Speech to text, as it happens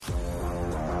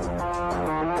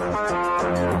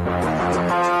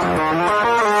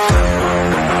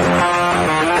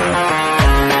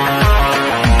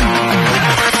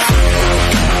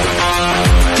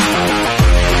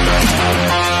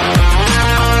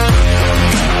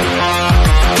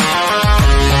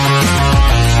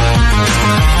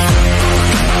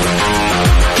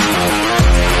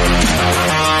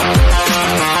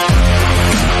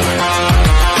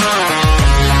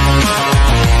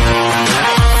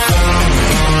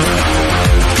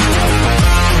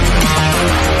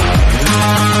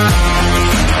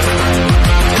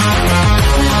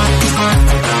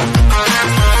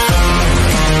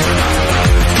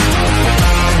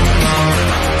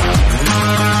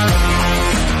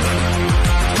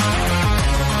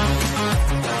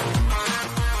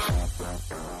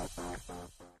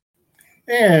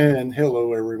And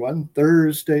hello, everyone.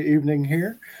 Thursday evening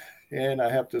here. And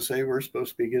I have to say, we're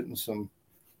supposed to be getting some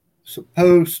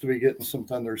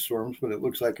thunderstorms, but it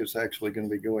looks like it's actually going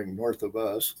to be going north of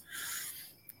us.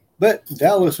 But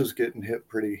Dallas is getting hit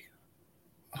pretty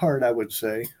hard, I would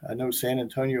say. I know San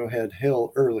Antonio had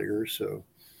hail earlier, so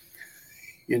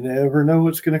you never know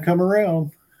what's going to come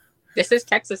around. This is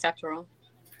Texas, after all.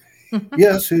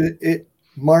 Yes, it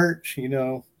March,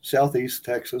 Southeast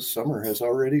Texas summer has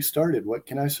already started. What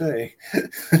can I say?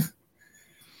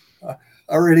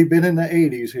 Already been in the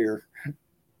 80s here.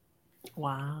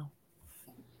 Wow.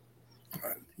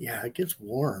 Yeah, it gets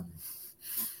warm.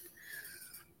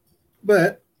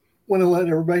 But want to let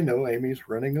everybody know Amy's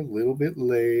running a little bit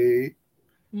late.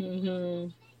 Mm-hmm.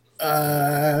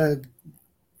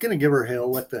 Gonna give her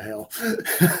hell. What the hell?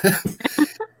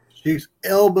 She's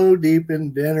elbow deep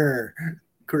in dinner.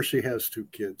 Of course, she has 2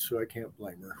 kids, so I can't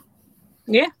blame her.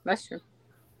 Yeah, that's true.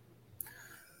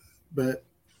 But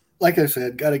like I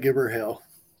said, got to give her hell.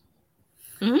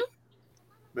 Mm-hmm.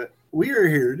 But we are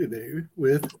here today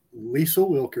with Lisle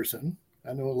Wilkerson.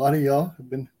 I know a lot of y'all have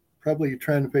been probably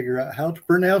trying to figure out how to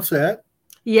pronounce that.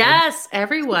 Yes,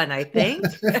 everyone, I think.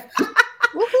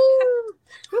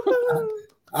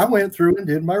 I went through and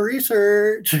did my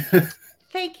research.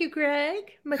 Thank you,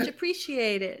 Greg. Much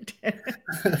appreciated.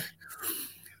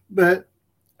 But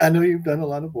I know you've done a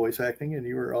lot of voice acting, and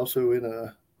you were also in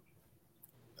a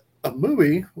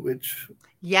movie, which...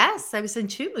 Yes, I was in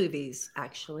 2 movies,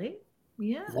 actually.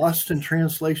 Yeah. Lost in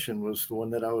Translation was the one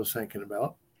that I was thinking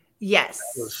about. Yes.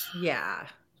 Yeah.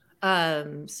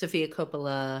 Sofia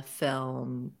Coppola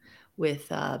film with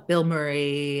Bill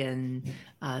Murray and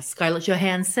Scarlett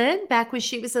Johannson back when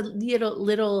she was a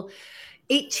little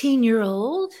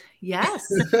 18-year-old. Yes.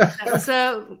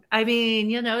 So, I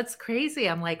mean, it's crazy.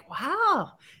 I'm like,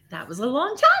 wow, that was a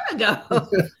long time ago.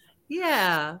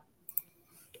 Yeah.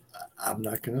 I'm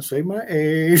not going to say my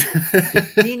age.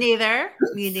 Me neither.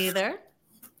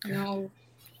 No.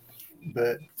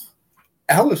 But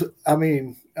I've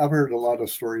heard a lot of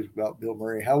stories about Bill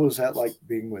Murray. How was that like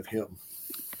being with him?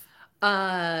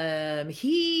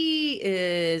 He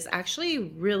is actually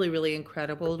really, really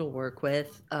incredible to work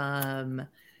with.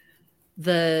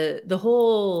 The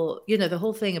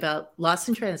whole thing about Lost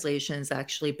in Translation is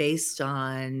actually based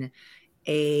on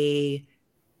a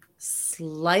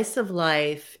slice of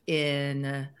life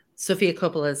in Sofia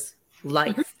Coppola's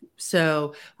life. Mm-hmm.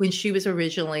 So when she was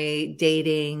originally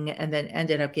dating and then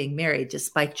ended up getting married to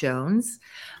Spike Jonze,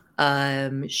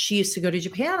 she used to go to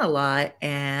Japan a lot,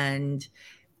 and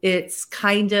it's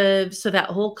kind of, so that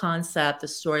whole concept, the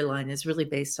storyline is really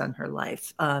based on her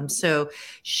life. So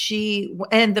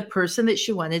the person that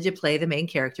she wanted to play the main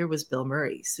character was Bill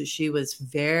Murray. So she was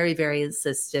very, very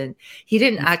insistent. He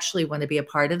didn't actually want to be a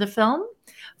part of the film.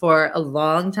 For a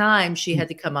long time, she had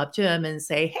to come up to him and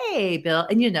say, "Hey, Bill."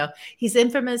 And, he's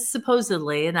infamous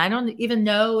supposedly, and I don't even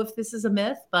know if this is a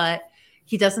myth, but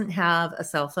he doesn't have a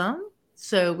cell phone.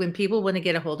 So when people want to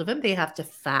get a hold of him, they have to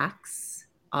fax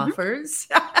offers.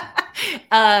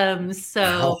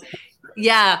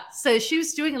 Yeah. So she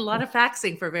was doing a lot of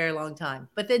faxing for a very long time.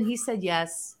 But then he said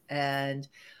yes. And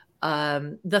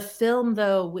the film,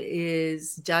 though,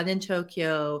 is done in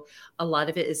Tokyo. A lot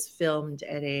of it is filmed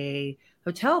at a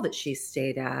hotel that she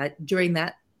stayed at during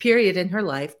that period in her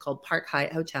life called Park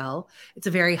Hyatt Hotel. It's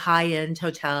a very high-end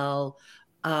hotel.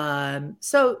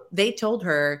 So they told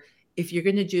her, if you're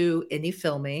going to do any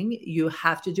filming, you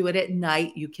have to do it at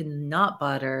night. You cannot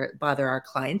bother our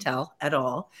clientele at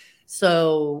all.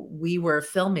 So we were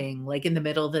filming like in the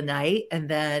middle of the night, and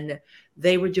then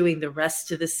they were doing the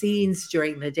rest of the scenes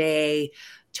during the day.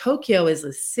 Tokyo as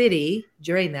a city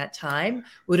during that time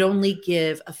would only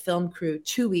give a film crew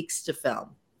 2 weeks to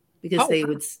film because they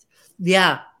would.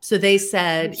 Yeah. So they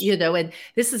said, and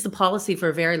this is the policy for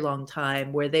a very long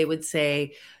time where they would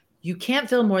say, you can't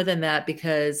film more than that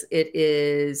because it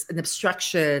is an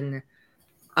obstruction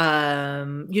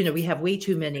we have way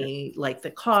too many, like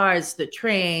the cars, the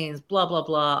trains, blah, blah,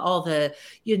 blah, all the,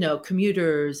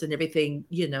 commuters and everything,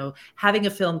 having a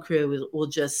film crew will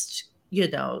just,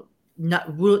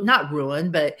 not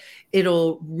ruin, but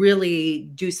it'll really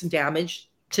do some damage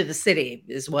to the city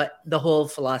is what the whole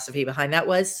philosophy behind that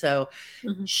was. So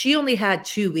she only had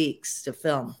 2 weeks to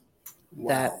film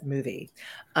that movie.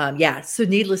 So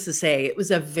needless to say, it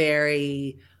was a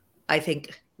very, I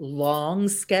think, long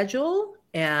schedule.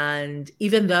 And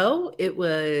even though it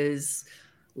was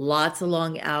lots of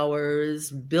long hours,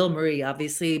 Bill Murray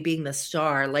obviously being the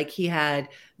star, like he had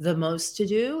the most to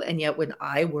do. And yet when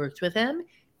I worked with him,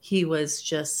 he was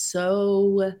just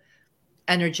so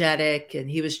energetic, and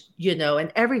he was,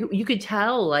 and you could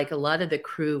tell like a lot of the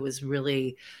crew was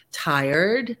really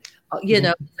tired.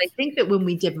 I think that when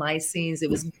we did my scenes, it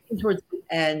was towards the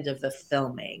end of the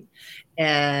filming,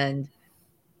 and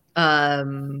a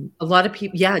lot of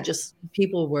people, just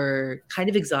people were kind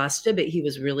of exhausted, but he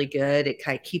was really good at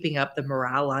kind of keeping up the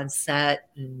morale on set.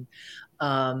 And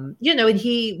and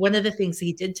one of the things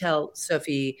he did tell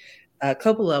Sophie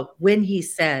Coppola when he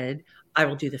said, I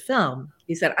will do the film,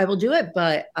 he said, I will do it,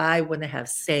 but I want to have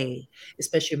say,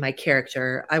 especially my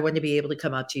character. I want to be able to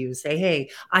come up to you and say, hey,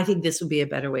 I think this would be a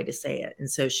better way to say it.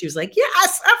 And so she was like,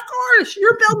 yes, of course,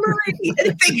 you're Bill Murray,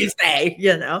 anything you say,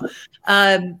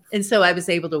 and so I was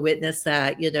able to witness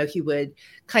that. He would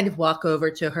kind of walk over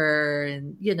to her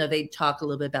and, they'd talk a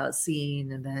little bit about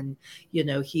scene, and then,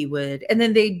 he would, and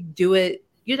then they'd do it,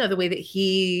 the way that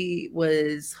he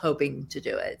was hoping to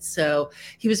do it. So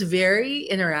he was very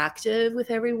interactive with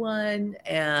everyone,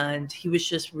 and he was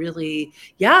just really,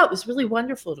 it was really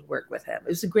wonderful to work with him. It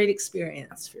was a great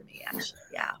experience for me, actually.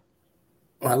 Yeah.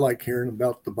 I like hearing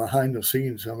about the behind the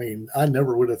scenes. I mean, I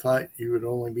never would have thought you would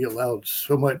only be allowed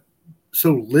so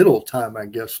little time, I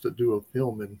guess, to do a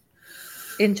film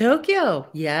in Tokyo.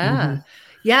 Yeah.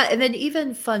 Yeah. And then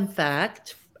even fun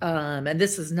fact, and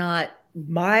this is not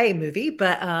my movie,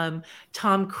 but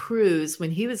Tom Cruise,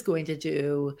 when he was going to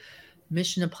do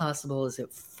Mission Impossible, is it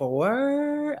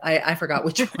 4? I forgot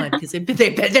which one, because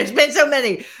there's been so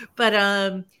many,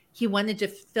 but he wanted to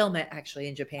film it actually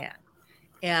in Japan,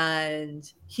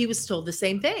 and he was told the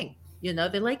same thing.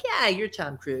 They're like, yeah, you're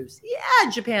Tom Cruise, yeah,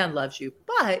 Japan loves you,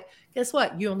 but guess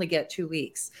what, you only get 2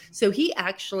 weeks. So he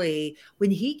actually, when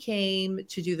he came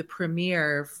to do the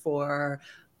premiere for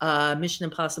Mission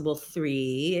Impossible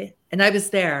 3, and I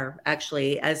was there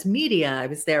actually as media. I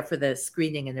was there for the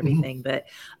screening and everything, but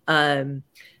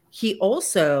he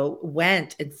also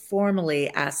went and formally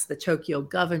asked the Tokyo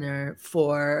governor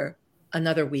for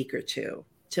another week or 2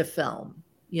 to film,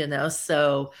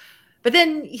 so, but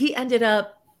then he ended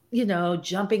up,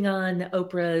 jumping on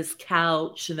Oprah's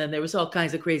couch, and then there was all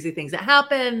kinds of crazy things that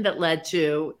happened that led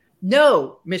to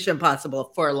no Mission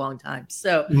Impossible for a long time.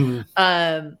 So,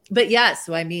 but yeah,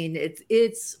 so I mean,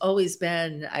 it's always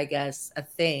been, I guess, a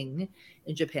thing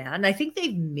in Japan. I think they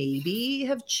maybe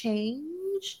have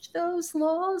changed those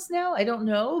laws now. I don't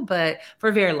know, but for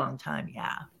a very long time,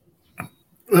 yeah.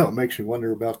 Well, it makes you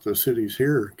wonder about the cities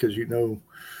here, because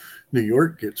New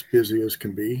York gets busy as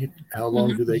can be. How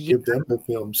long do they give them to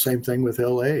film? Same thing with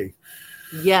LA.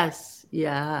 Yes,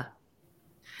 yeah,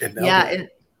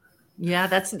 yeah,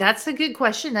 that's a good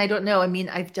question. I don't know. I mean,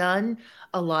 I've done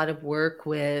a lot of work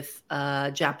with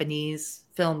Japanese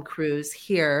film crews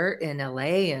here in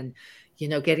LA, and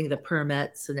getting the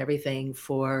permits and everything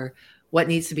for what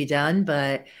needs to be done.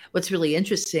 But what's really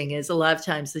interesting is a lot of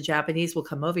times the Japanese will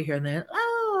come over here and they're,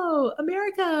 oh,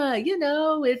 America,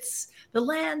 it's the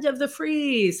land of the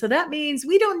free. So that means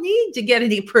we don't need to get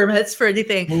any permits for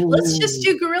anything. Ooh. Let's just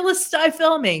do guerrilla style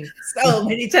filming so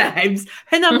many times.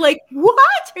 And I'm like,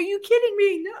 what? Are you kidding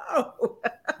me? No.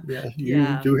 Yeah,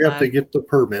 you do have to get the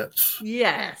permits.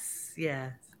 Yes.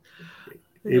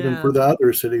 Even for the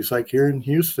other cities, like here in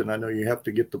Houston, I know you have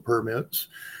to get the permits.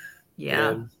 Yeah.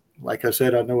 And like I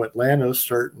said, I know Atlanta's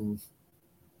starting.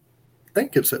 I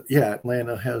think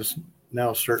Atlanta has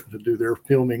now starting to do their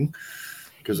filming,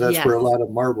 because that's where a lot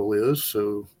of Marvel is.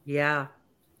 So yeah,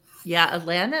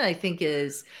 Atlanta, I think,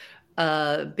 is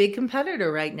a big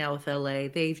competitor right now with LA.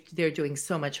 They're doing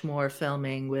so much more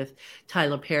filming with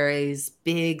Tyler Perry's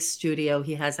big studio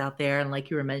he has out there, and like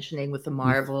you were mentioning with the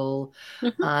Marvel.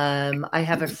 I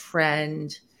have a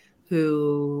friend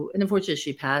who, and unfortunately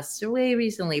she passed away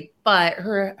recently, but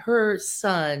her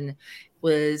son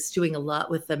was doing a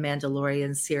lot with the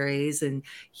Mandalorian series, and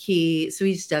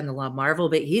he's done a lot of Marvel,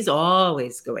 but he's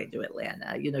always going to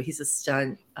Atlanta. He's a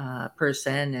stunt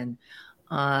person,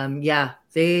 and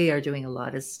they are doing a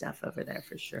lot of stuff over there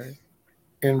for sure.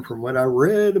 And from what I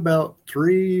read about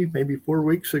 3, maybe 4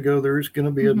 weeks ago, there's going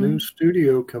to be a new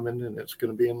studio coming, and it's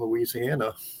going to be in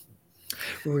Louisiana.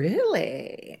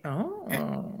 Really?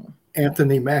 Oh.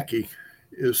 Anthony Mackie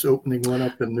is opening one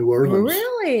up in New Orleans.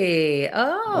 Really?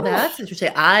 Oh, that's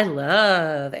interesting. I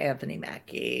love Anthony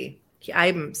Mackie.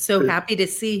 I'm so happy to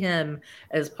see him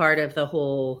as part of the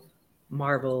whole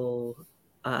Marvel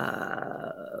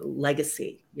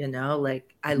legacy, you know,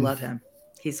 like I love him.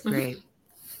 He's great.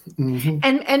 Mm-hmm.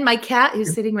 And my cat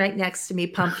who's sitting right next to me,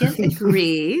 Pumpkin,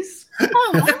 agrees.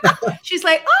 She's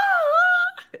like,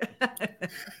 oh,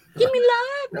 give me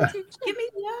love. Give me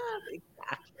love.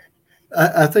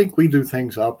 I think we do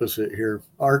things opposite here.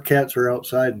 Our cats are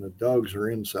outside and the dogs are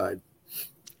inside.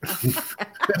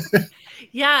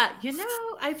 Yeah, you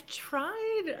know, I've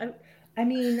tried.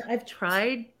 I've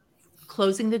tried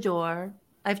closing the door.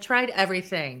 I've tried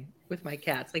everything with my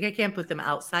cats. Like I can't put them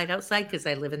outside because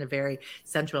I live in a very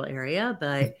central area.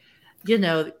 But, you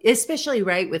know, especially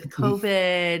right with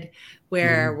COVID,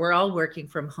 where we're all working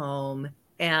from home,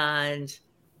 and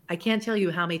I can't tell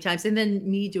you how many times, and then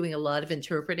me doing a lot of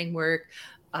interpreting work,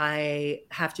 I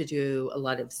have to do a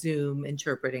lot of Zoom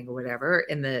interpreting or whatever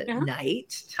in the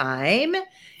night time.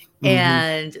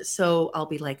 And so I'll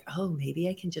be like, oh, maybe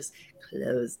I can just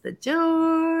close the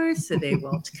door so they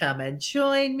won't come and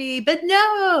join me. But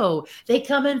no, they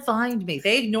come and find me.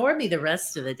 They ignore me the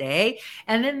rest of the day.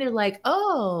 And then they're like,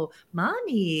 oh,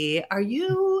 mommy, are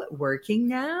you working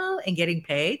now and getting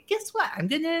paid? Guess what? I'm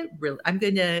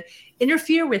gonna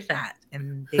interfere with that.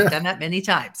 And they've done that many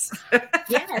times.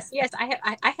 Yes.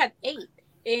 I have 8,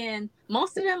 and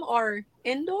most of them are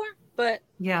indoor, but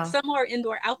some are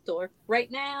indoor, outdoor.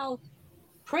 Right now,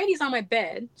 Pretty's on my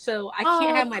bed, so I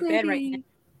can't have my bed right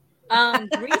now.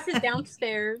 Grease is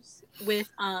downstairs with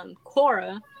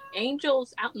Cora.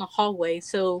 Angel's out in the hallway,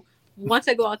 so once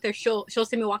I go out there, she'll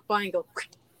see me walk by and go,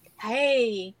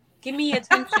 "Hey, give me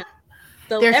attention."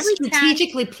 So they're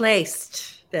strategically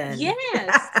placed. Then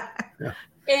yes,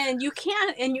 and you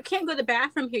can't go to the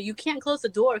bathroom here. You can't close the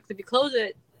door because if you close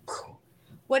it,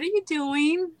 what are you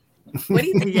doing? What do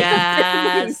you think?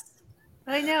 Yes.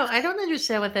 I know. I don't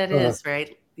understand what that is,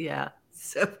 right? Yeah.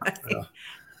 So funny.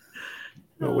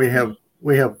 Well,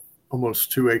 we have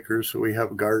almost 2 acres, so we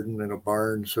have a garden and a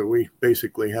barn. So we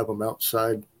basically have them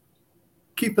outside,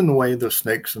 keeping away the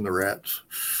snakes and the rats.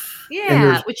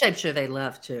 Yeah, which I'm sure they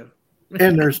love too.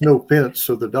 And there's no fence,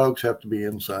 so the dogs have to be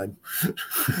inside.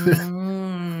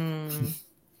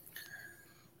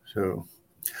 So,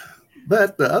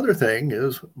 but the other thing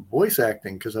is voice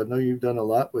acting, because I know you've done a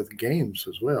lot with games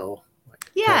as well.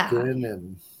 Like TEKKEN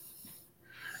and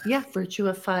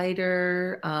VIRTUA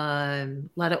FIGHTER, a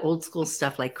lot of old school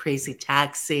stuff like Crazy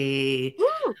Taxi.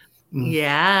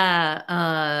 Shenmue.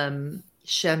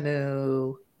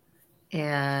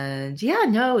 And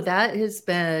that has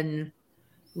been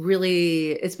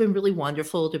it's been really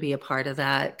wonderful to be a part of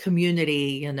that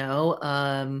community, you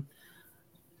know.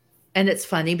 And it's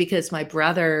funny because my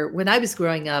brother, when I was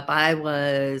growing up, I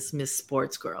was Miss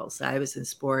Sports Girls. I was in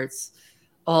sports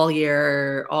all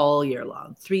year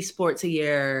long, 3 sports a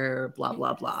year, blah,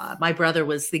 blah, blah. My brother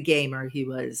was the gamer. He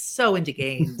was so into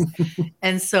games.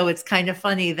 And so it's kind of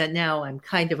funny that now I'm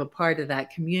kind of a part of that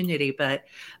community. But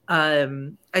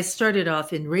I started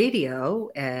off in radio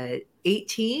at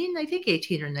 18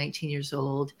 or 19 years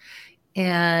old.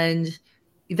 And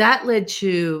that led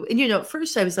to, and, you know, at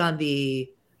first I was on the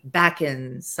back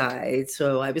end side.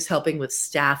 So I was helping with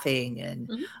staffing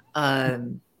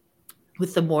and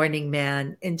with the Morning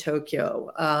Man in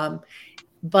Tokyo.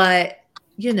 But,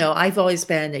 you know, I've always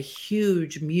been a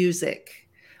huge music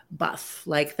buff.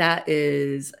 Like that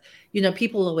is, you know,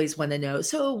 people always want to know,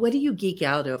 so what do you geek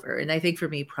out over? And I think for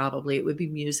me, probably it would be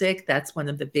music. That's one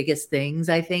of the biggest things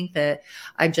I think that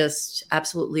I'm just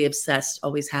absolutely obsessed,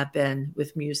 always have been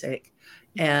with music.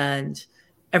 And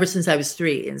ever since I was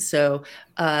 3. And so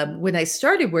when I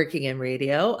started working in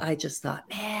radio, I just thought,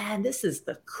 man, this is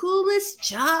the coolest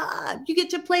job. You get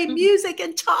to play music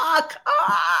and talk,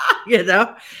 you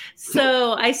know?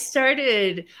 So I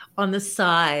started on the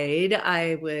side.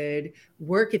 I would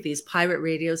work at these pirate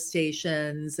radio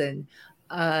stations and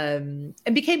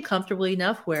became comfortable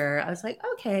enough where I was like,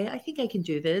 okay, I think I can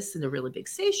do this in a really big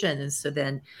station. And so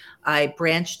then I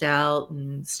branched out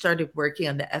and started working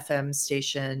on the FM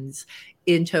stations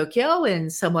in Tokyo,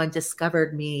 and someone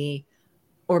discovered me,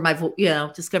 or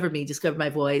discovered my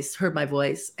voice, heard my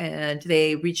voice, and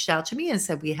they reached out to me and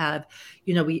said, we have,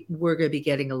 you know, we're going to be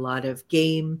getting a lot of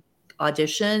game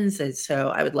auditions, and so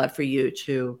I would love for you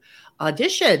to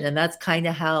audition. And that's kind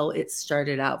of how it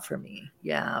started out for me.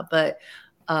 Yeah. But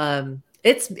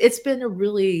It's been a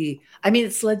really, I mean,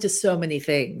 it's led to so many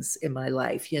things in my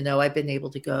life. You know, I've been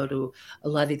able to go to a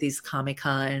lot of these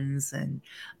Comic-Cons and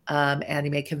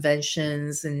anime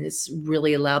conventions, and it's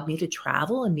really allowed me to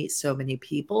travel and meet so many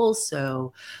people.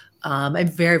 So I'm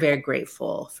very, very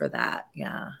grateful for that.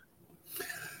 Yeah.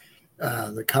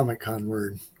 The Comic-Con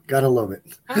word. Gotta love it.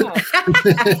 Oh.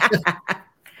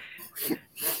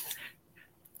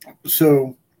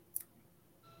 So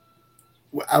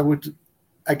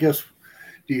I guess,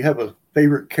 do you have a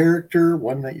favorite character,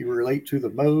 one that you relate to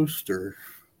the most, or?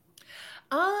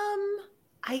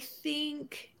 I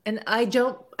think, and I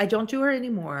don't do her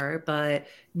anymore, but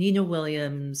Nina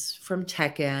Williams from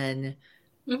Tekken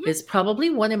is probably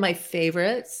one of my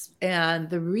favorites. And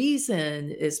the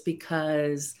reason is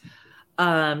because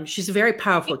she's a very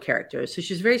powerful character. So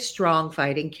she's a very strong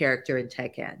fighting character in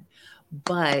Tekken.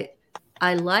 But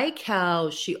I like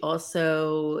how she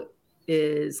also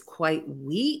is quite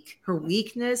weak. Her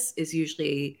weakness is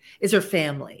her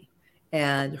family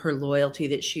and her loyalty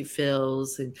that she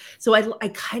feels. And so I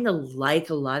kind of like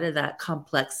a lot of that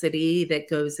complexity that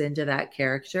goes into that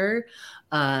character.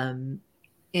 And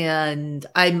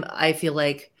I feel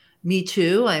like me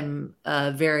too. I'm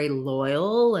a very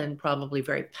loyal and probably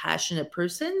very passionate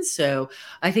person. So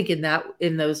I think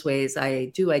in those ways, I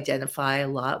do identify a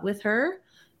lot with her.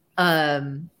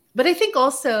 But I think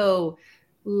also,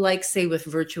 like say with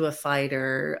Virtua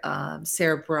Fighter,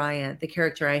 Sarah Bryant, the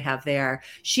character I have there,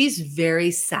 she's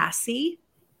very sassy.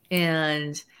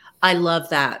 And I love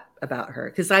that about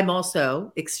her because I'm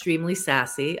also extremely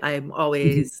sassy. I'm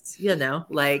always, I'm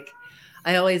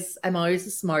always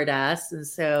a smart ass. And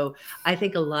so I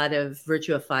think a lot of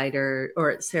Virtua Fighter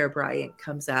or Sarah Bryant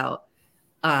comes out,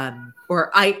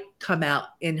 or I come out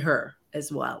in her as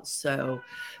well. So,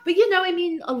 but I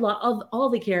mean, a lot of all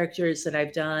the characters that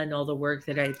I've done, all the work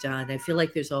that I've done, I feel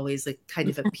like there's always a kind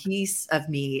of a piece of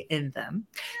me in them.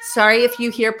 Sorry if you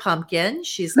hear Pumpkin.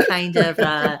 She's kind of,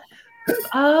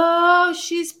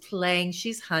 she's playing.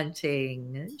 She's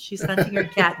hunting her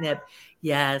catnip.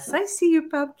 Yes, I see you,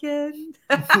 Pumpkin.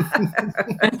 Come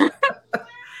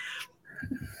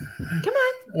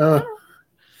on.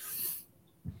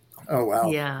 Oh,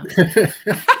 wow. Yeah.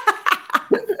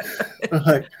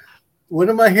 Like, what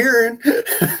am I hearing?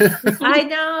 I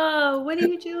know. What are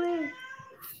you doing?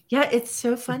 Yeah, it's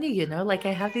so funny, like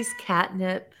I have these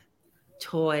catnip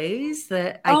toys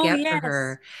that I get for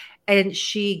her. And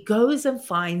she goes and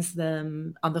finds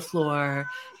them on the floor.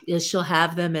 She'll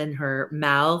have them in her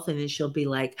mouth and then she'll be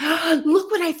like, oh,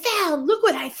 look what I found. Look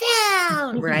what I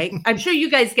found. Right. I'm sure you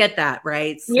guys get that,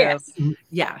 right? So, yes.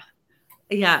 Yeah.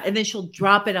 Yeah. And then she'll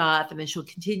drop it off and then she'll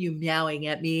continue meowing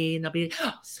at me and I'll be like,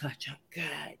 oh, such a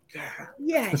good girl.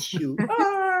 Yes, you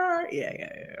are.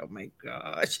 Yeah. Oh my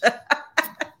gosh.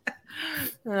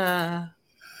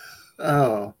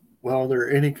 Oh, well, are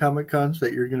there any Comic-Cons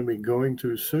that you're going to be going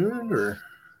to soon, or?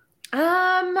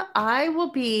 I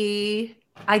will be.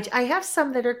 I have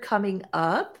some that are coming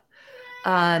up.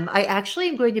 I actually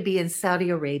am going to be in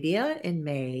Saudi Arabia in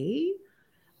May.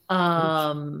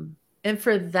 And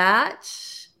for that,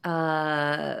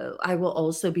 I will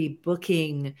also be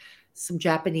booking some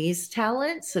Japanese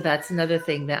talent. So that's another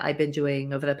thing that I've been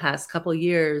doing over the past couple of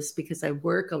years because I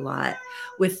work a lot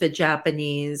with the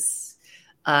Japanese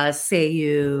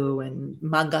seiyuu and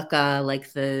mangaka,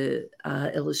 like the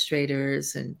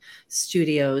illustrators and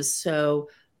studios. So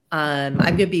I'm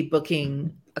going to be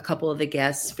booking a couple of the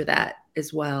guests for that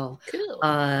as well. Cool.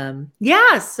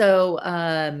 Yeah. So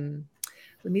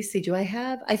let me see.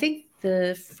 I think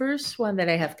the first one that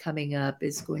I have coming up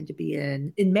is going to be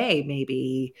in May,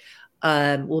 maybe.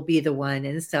 Will be the one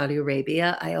in Saudi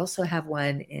Arabia. I also have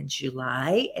one in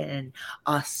July in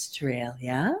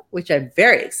Australia, which I'm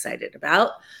very excited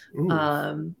about.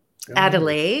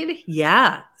 Adelaide.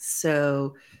 Yeah.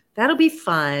 So that'll be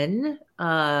fun.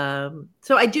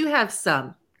 So I do have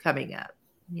some coming up.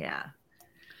 Yeah.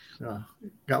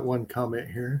 Got one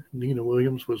comment here. Nina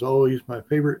Williams was always my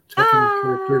favorite Tekken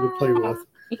character to play with.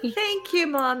 Thank you,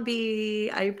 Mom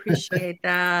B. I appreciate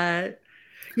that.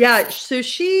 Yeah, so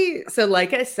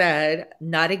like I said,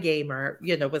 not a gamer,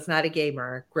 was not a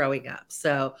gamer growing up.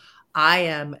 So I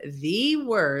am the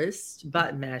worst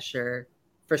button masher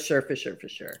for sure.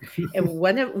 And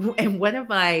one of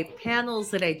my panels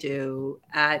that I do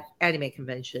at anime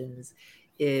conventions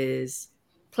is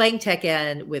playing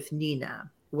Tekken with Nina,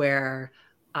 where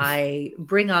I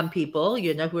bring on people,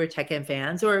 who are Tekken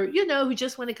fans or, who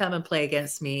just want to come and play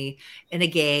against me in a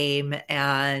game.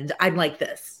 And I'm like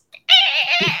this.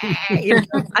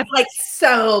 I'm like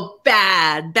so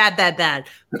bad.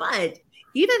 But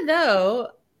even though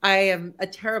I am a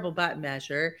terrible button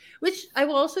masher, which I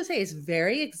will also say is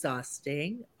very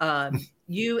exhausting.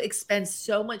 You expend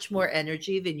so much more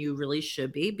energy than you really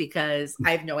should be because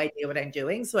I have no idea what I'm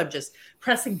doing. So I'm just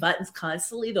pressing buttons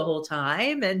constantly the whole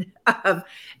time. And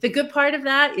the good part of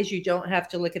that is you don't have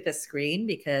to look at the screen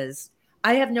because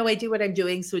I have no idea what I'm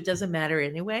doing. So it doesn't matter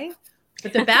anyway.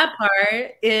 But the bad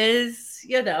part is,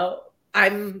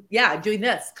 I'm doing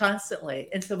this constantly.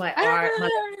 And so my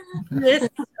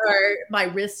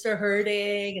wrists are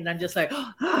hurting and I'm just like,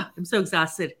 I'm so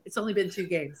exhausted. It's only been 2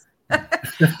 games.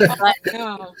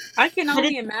 No, I can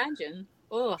only imagine.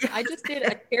 Oh, I just did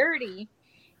a charity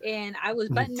and I was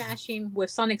button mashing with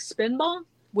Sonic Spinball,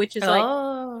 which is like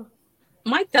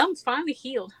my thumb's finally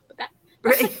healed. But that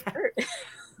hurt.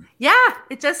 Yeah,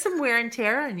 it does some wear and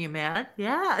tear on you, man.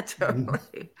 Yeah,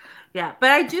 totally. Yeah,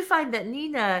 but I do find that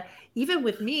Nina, even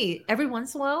with me, every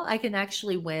once in a while I can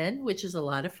actually win, which is a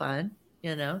lot of fun,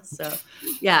 So,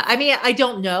 yeah, I mean, I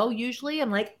don't know. Usually I'm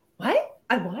like, what?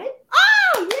 I won?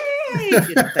 Oh, yay!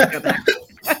 Go back.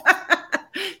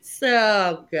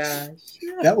 So, gosh.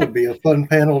 That would be a fun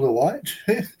panel to watch.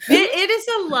 It is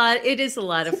a lot. It is a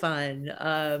lot of fun.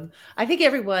 I think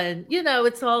everyone,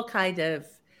 it's all kind of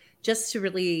just to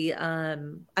really, I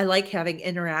like having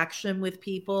interaction with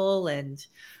people and,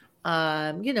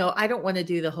 I don't want to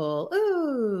do the whole,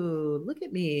 oh, look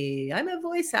at me. I'm a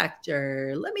voice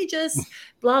actor. Let me just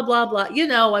blah, blah, blah.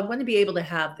 I want to be able to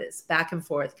have this back and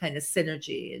forth kind of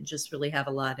synergy and just really have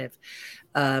a lot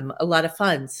of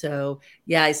fun. So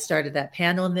yeah, I started that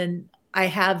panel and then I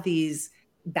have these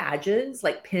badges,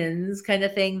 like pins kind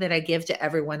of thing that I give to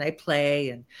everyone I play.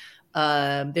 And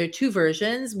there are 2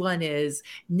 versions. One is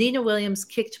Nina Williams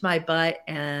kicked my butt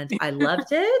and I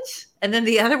loved it. And then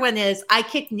the other one is I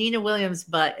kicked Nina Williams'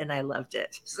 butt and I loved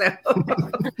it. So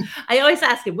I always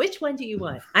ask him, which one do you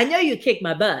want? I know you kicked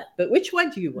my butt, but which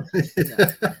one do you want?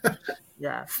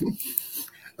 Yeah.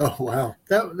 Oh, wow.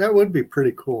 That would be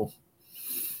pretty cool.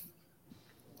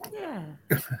 Yeah.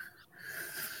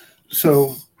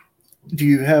 So do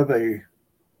you have a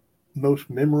most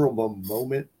memorable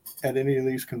moment at any of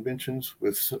these conventions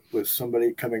with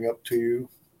somebody coming up to you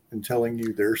and telling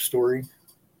you their story?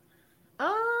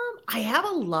 I have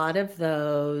a lot of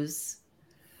those,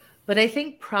 but I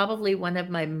think probably one of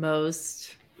my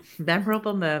most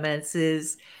memorable moments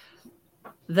is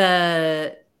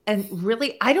and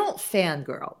really, I don't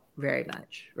fangirl very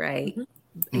much, right?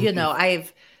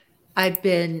 Mm-hmm. I've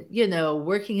been,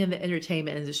 working in the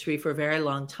entertainment industry for a very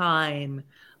long time.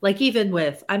 Like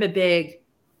I'm a big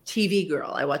TV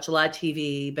girl. I watch a lot of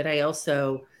TV, but I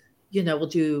also, I'll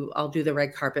do the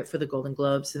red carpet for the Golden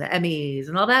Globes and the Emmys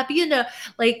and all that.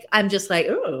 But I'm just like,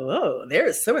 oh,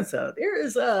 there's so-and-so.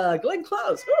 There's Glenn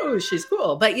Close. Oh, she's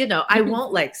cool. But I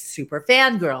won't like super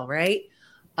fangirl, right?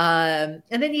 And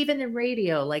then even in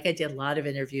radio, like I did a lot of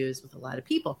interviews with a lot of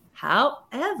people.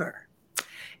 However,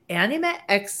 Anime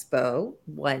Expo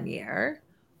one year,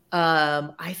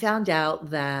 I found out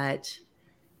that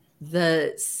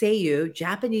the Seiyu,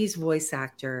 Japanese voice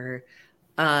actor,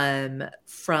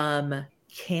 from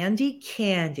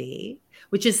Candy,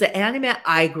 which is the anime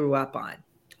I grew up on.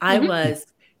 I was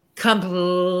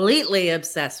completely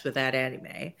obsessed with that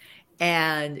anime.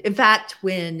 And in fact,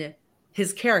 when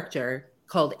his character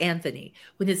called Anthony,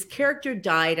 when his character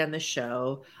died on the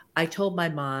show, I told my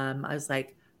mom, I was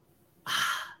like,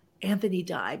 Anthony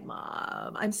died,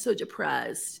 Mom. I'm so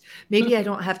depressed. Maybe I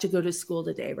don't have to go to school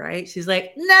today, right? She's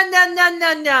like,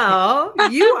 no.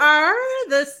 You are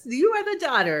the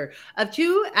daughter of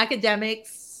 2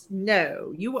 academics.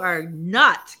 No, you are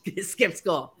not going to skip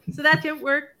school. So that didn't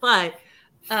work. But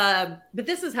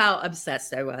this is how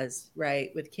obsessed I was,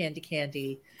 right, with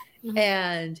Candy. Mm-hmm.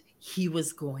 And he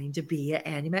was going to be at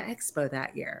Anime Expo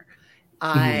that year.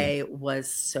 I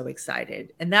was so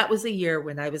excited. And that was a year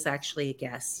when I was actually a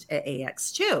guest at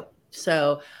AX2.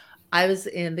 So I was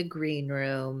in the green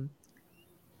room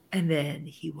and then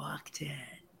he walked in.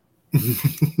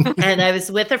 And I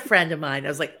was with a friend of mine. I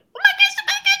was like, oh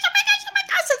my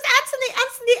gosh, it's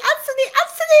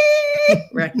Anthony.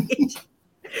 Right.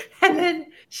 And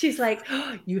then she's like,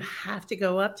 oh, you have to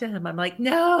go up to him. I'm like,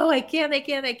 no, I can't.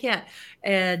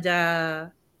 And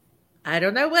I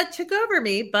don't know what took over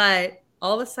me, but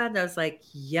all of a sudden I was like,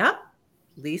 yep,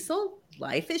 Lisle,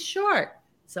 life is short.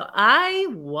 So I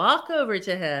walk over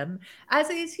to him as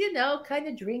he's, kind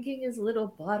of drinking his little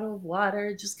bottle of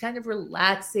water, just kind of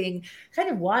relaxing, kind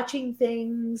of watching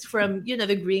things from,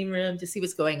 the green room to see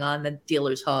what's going on, the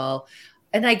dealer's hall.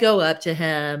 And I go up to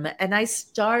him and I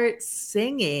start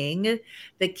singing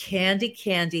the Candy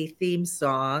Candy theme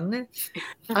song.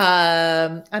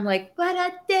 I'm like,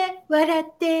 warate,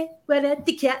 warate,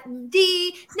 warate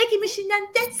candy, neki mushi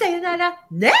nante sayonara,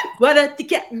 ne, warate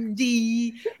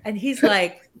candy. And he's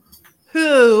like,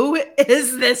 who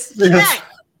is this chick?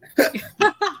 Because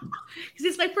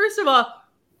he's like, first of all,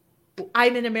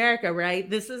 I'm in America, right?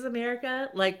 This is America.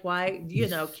 Like, why,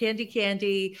 Candy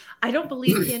Candy. I don't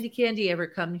believe Candy Candy ever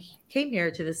came here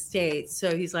to the States.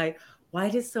 So he's like, why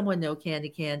does someone know Candy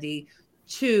Candy?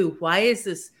 2, why is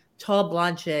this tall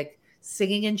blonde chick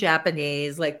singing in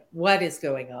Japanese? Like, what is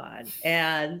going on?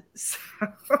 And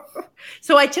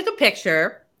so I took a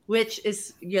picture, which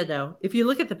is, if you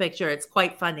look at the picture, it's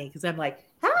quite funny because I'm like,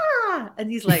 ah, and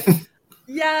he's like,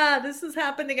 yeah, this is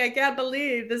happening. I can't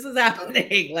believe this is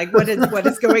happening. Like, what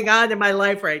is going on in my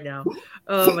life right now?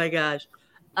 Oh my gosh.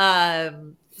 So,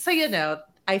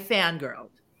 I fangirled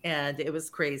and it was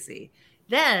crazy.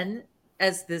 Then,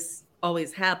 as this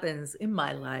always happens in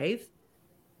my life,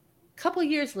 a couple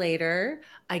years later,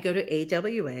 I go to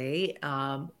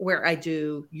AWA, where I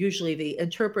do usually the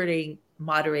interpreting,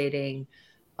 moderating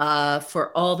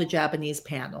for all the Japanese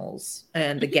panels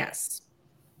and the guests.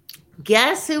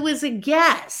 Guess who was a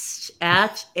guest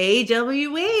at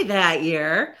AWA that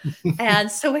year? And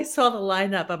so I saw the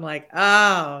lineup. I'm like,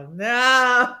 oh,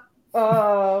 no.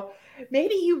 Oh,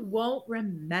 maybe you won't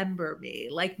remember me.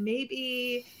 Like,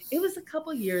 maybe it was a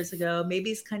couple years ago. Maybe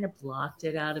he's kind of blocked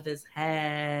it out of his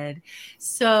head.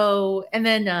 So, and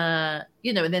then, and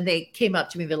then they came up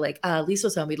to me. They're like,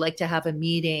 Lisle-san, we'd like to have a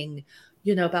meeting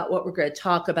about what we're going to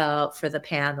talk about for the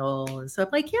panel. And so I'm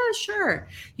like, yeah, sure.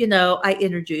 I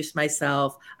introduced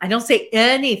myself. I don't say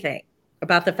anything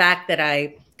about the fact that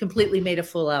I completely made a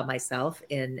fool out of myself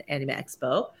in Anime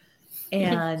Expo.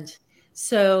 And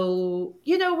so,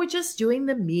 we're just doing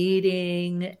the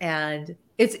meeting. And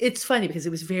it's funny because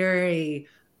it was very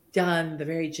done the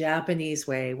very Japanese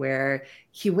way where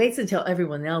he waits until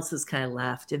everyone else has kind of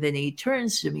left. And then he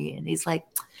turns to me and he's like,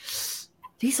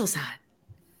 Lisle-san,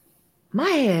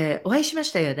 前お会いしま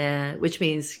したよね, which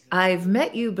means I've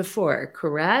met you before,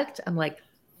 correct? I'm like,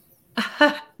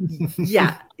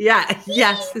 yeah,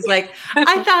 yes. He's like,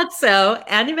 I thought so.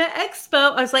 Anime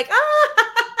Expo. I was like,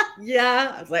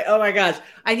 yeah. I was like, oh my gosh,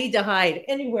 I need to hide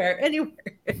anywhere.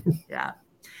 Yeah.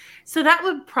 So that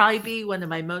would probably be one of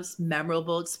my most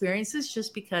memorable experiences,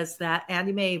 just because that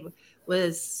anime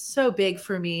was so big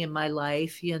for me in my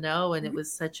life, and it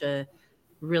was such a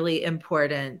really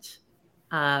important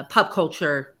pop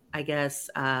culture, I guess,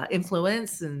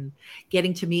 influence, and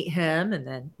getting to meet him, and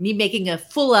then me making a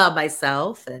fool out of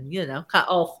myself, and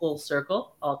all full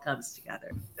circle, all comes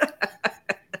together.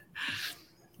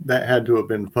 That had to have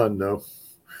been fun, though.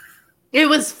 It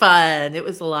was fun. It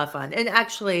was a lot of fun, and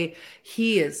actually,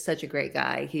 he is such a great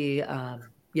guy. He,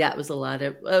 it was a lot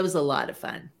of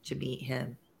fun to meet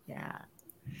him. Yeah.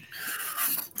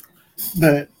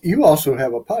 But you also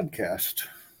have a podcast.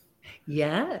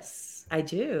 Yes. I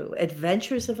do.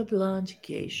 Adventures of a Blonde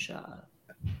Geisha.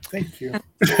 Thank you.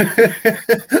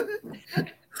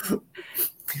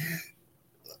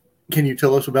 Can you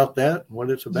tell us about that? What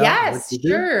it's about? Yes,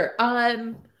 sure.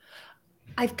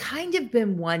 I've kind of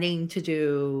been wanting to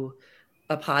do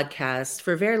a podcast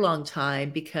for a very long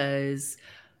time because,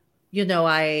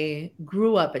 I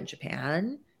grew up in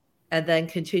Japan and then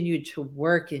continued to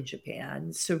work in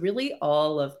Japan. So really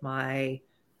all of my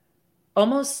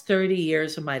almost 30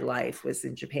 years of my life was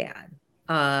in Japan.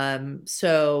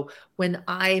 So when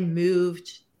I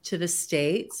moved to the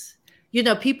States,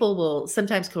 people will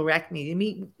sometimes correct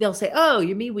me. They'll say, oh,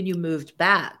 you mean when you moved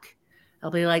back?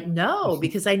 I'll be like, no,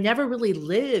 because I never really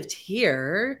lived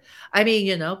here. I mean,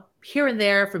 here and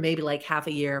there for maybe like half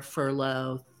a year,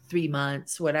 furlough, 3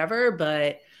 months, whatever.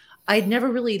 But I'd never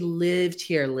really lived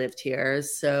here.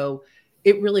 So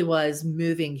it really was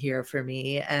moving here for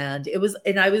me. And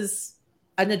I was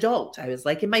an adult. I was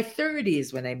like in my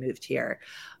 30s when I moved here.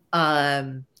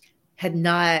 Had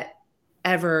not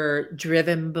ever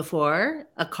driven before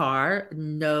a car.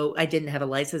 No, I didn't have a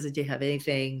license. I didn't have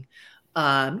anything,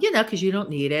 because you don't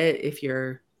need it if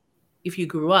you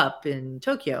grew up in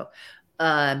Tokyo.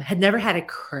 Had never had a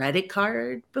credit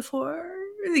card before,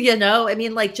 I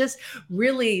mean, like, just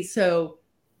really. So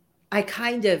I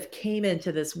kind of came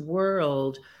into this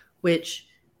world, which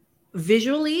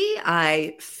visually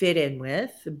I fit in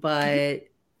with, but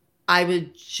I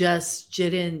would just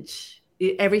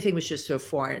everything was just so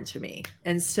foreign to me.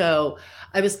 And so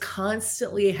I was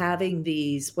constantly having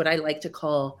these, what I like to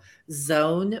call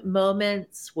zone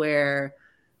moments, where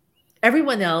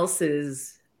everyone else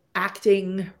is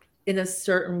acting in a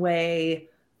certain way.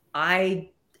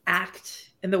 I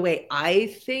act in the way I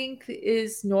think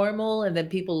is normal. And then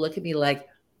people look at me like,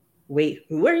 wait,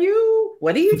 who are you?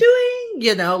 What are you doing?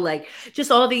 You know, like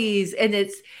just all these,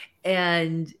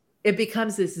 and it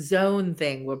becomes this zone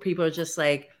thing where people are just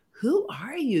like, who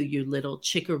are you, you little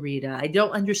chikorita? I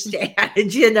don't understand,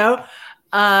 you know?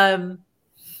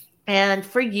 And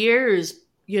for years,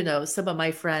 you know, some of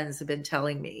my friends have been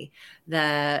telling me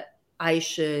that I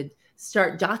should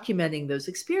start documenting those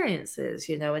experiences,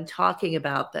 you know, and talking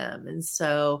about them. And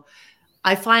so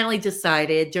I finally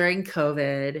decided during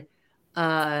COVID,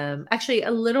 actually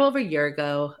a little over a year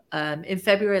ago, in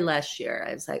February last year,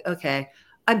 I was like, okay,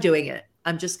 I'm doing it.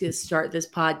 I'm just going to start this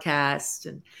podcast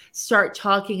and start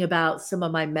talking about some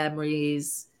of my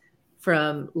memories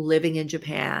from living in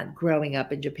Japan, growing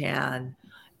up in Japan,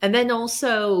 and then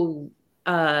also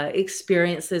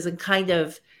experiences and kind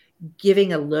of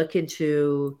giving a look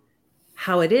into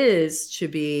how it is to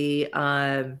be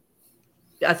a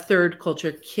third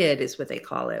culture kid is what they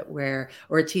call it, or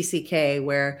a TCK,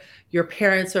 where your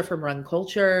parents are from one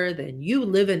culture, then you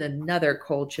live in another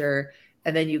culture,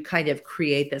 and then you kind of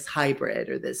create this hybrid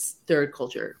or this third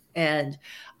culture. And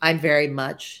I'm very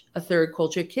much a third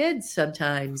culture kid.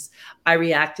 Sometimes I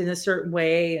react in a certain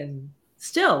way and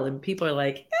people are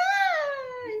like,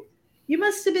 you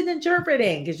must have been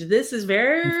interpreting because this is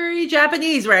very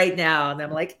Japanese right now. And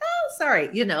I'm like, oh, sorry.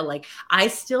 You know, like I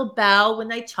still bow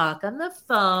when I talk on the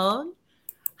phone.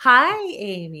 Hi,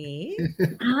 Amy.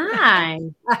 Hi.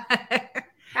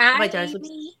 Hi,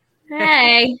 Amy.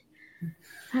 Hey.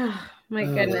 Oh, my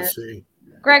goodness.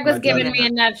 Greg was giving me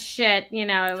enough shit. You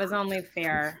know, it was only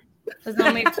fair.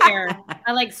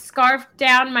 I like scarfed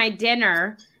down my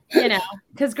dinner, you know,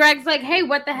 because Greg's like, hey,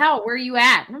 what the hell? Where are you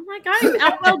at? And I'm like,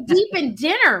 I'm well deep in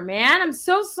dinner, man. I'm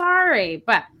so sorry.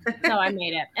 But no, I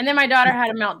made it. And then my daughter had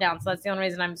a meltdown. So that's the only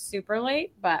reason I'm super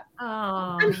late. But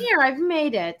I'm here. I've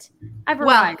made it. I've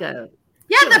arrived. Welcome.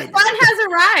 Yeah, the fun has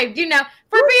arrived. You know,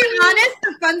 for being honest,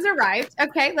 the fun's arrived.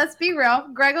 Okay, let's be real.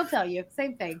 Greg will tell you.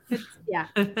 Same thing. Yeah.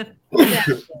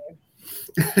 Exactly.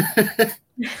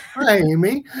 Hi,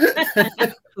 Amy. Hi,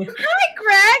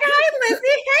 Greg. Hi,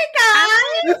 Lizzie. Hey,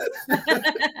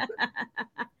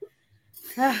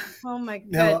 guys. Oh, my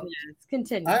goodness. Now,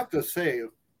 continue. I have to say,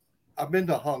 I've been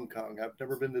to Hong Kong. I've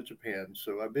never been to Japan,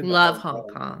 so I've been to Hong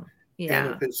Kong. Yeah.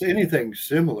 And if it's anything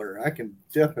similar, I can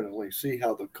definitely see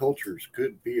how the cultures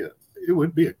could be it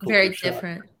would be a very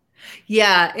different.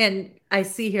 Yeah. And I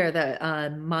see here that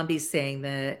Mombi's saying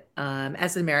that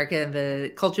as an American,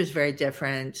 the culture is very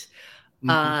different.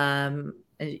 And,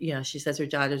 you know, she says her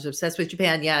daughter's obsessed with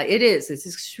Japan. Yeah, it is. It's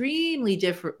extremely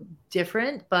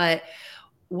different. But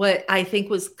what I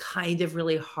think was kind of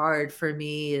really hard for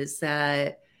me is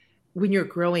that when you're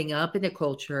growing up in a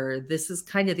culture, this is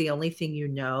kind of the only thing you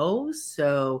know.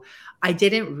 So I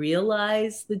didn't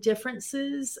realize the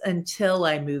differences until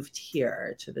I moved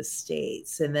here to the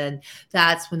States. And then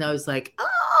that's when I was like,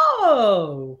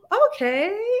 oh,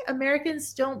 okay.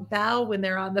 Americans don't bow when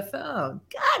they're on the phone.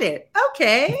 Got it.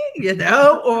 Okay. You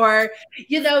know, or,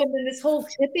 you know, and then this whole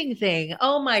tipping thing.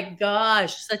 Oh my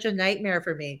gosh, such a nightmare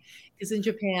for me. Because in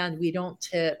Japan, we don't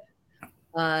tip.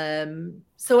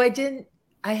 So I didn't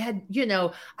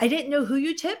know who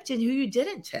you tipped and who you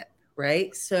didn't tip,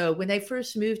 right? So when I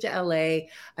first moved to LA,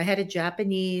 I had a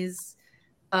Japanese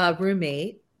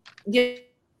roommate.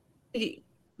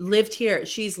 Lived here.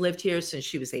 She's lived here since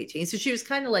she was 18. So she was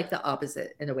kind of like the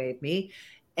opposite in a way of me.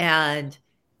 And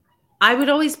I would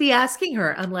always be asking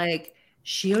her, I'm like,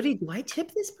 Shiori, do I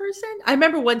tip this person? I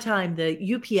remember one time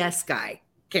the UPS guy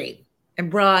came and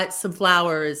brought some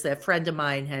flowers that a friend of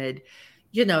mine had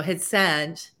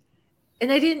sent.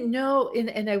 And I didn't know.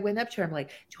 And I went up to her. I'm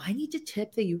like, do I need to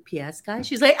tip the UPS guy?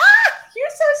 She's like, you're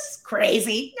so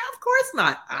crazy. No, of course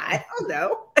not. I don't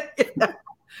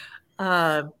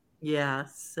know. Yeah.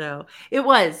 So it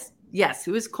was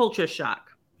culture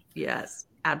shock. Yes,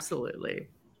 absolutely.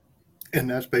 And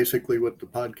that's basically what the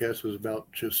podcast was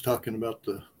about. Just talking about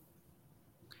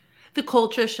the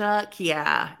culture shock.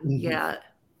 Yeah. Mm-hmm.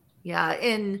 Yeah.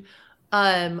 And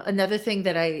another thing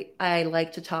that I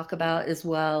like to talk about as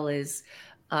well is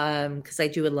because I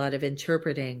do a lot of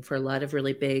interpreting for a lot of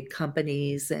really big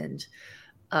companies, and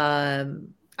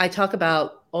I talk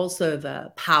about also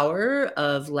the power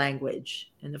of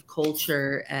language and of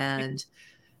culture, and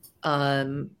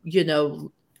a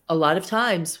lot of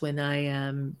times when I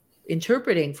am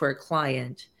interpreting for a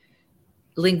client,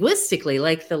 linguistically,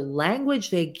 like the language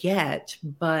they get,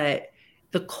 but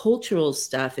the cultural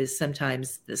stuff is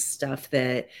sometimes the stuff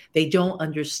that they don't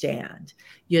understand,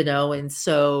 and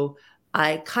so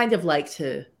I kind of like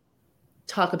to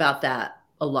talk about that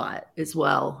a lot as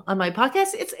well on my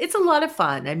podcast. It's a lot of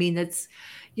fun. I mean, it's,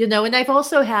 and I've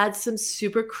also had some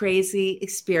super crazy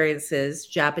experiences,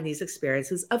 Japanese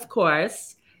experiences, of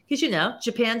course, because,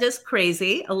 Japan does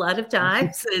crazy a lot of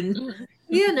times. And,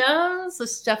 so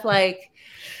stuff like,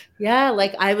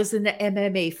 like I was in the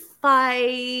MMA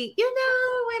fight,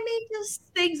 I mean, just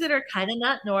things that are kind of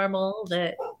not normal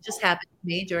that just happened to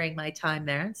me during my time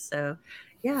there. So,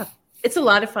 yeah, it's a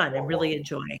lot of fun. I'm really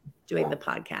enjoying doing the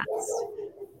podcast.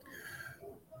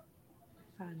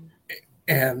 Fun.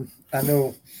 And I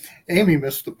know Amy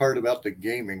missed the part about the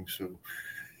gaming. So,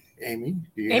 Amy,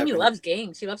 Amy loves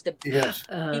games. She loves to yes.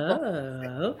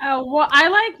 people. Oh well, I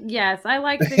like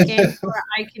the games where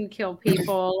I can kill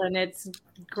people and it's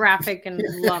graphic and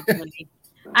lovely.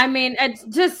 I mean,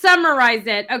 to summarize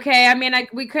it, okay. I mean,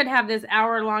 we could have this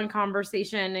hour-long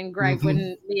conversation, and Greg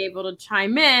wouldn't be able to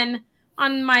chime in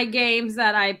on my games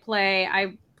that I play.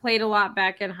 I played a lot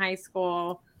back in high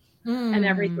school and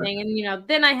everything, and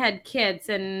then I had kids,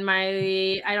 and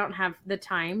I don't have the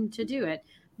time to do it.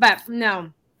 But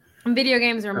no, video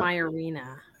games are my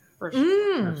arena for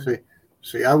sure.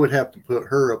 See, I would have to put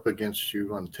her up against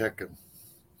you on Tekken.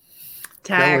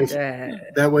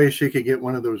 That way she could get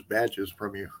one of those badges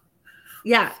from you.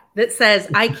 Yeah, that says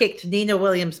I kicked Nina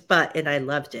Williams' butt and I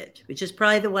loved it, which is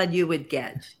probably the one you would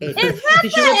get. Is that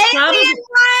the alien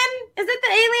one? Is it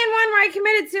the alien one where I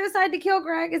committed suicide to kill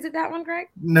Greg? Is it that one, Greg?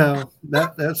 No,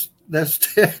 that's Is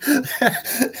it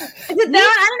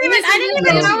that? I didn't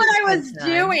even know what I was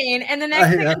doing. And the next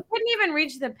thing, I couldn't even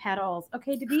reach the pedals.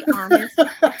 Okay, to be honest,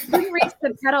 I couldn't reach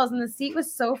the pedals, and the seat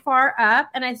was so far up,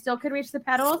 and I still couldn't reach the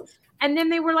pedals. And then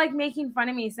they were like making fun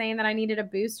of me, saying that I needed a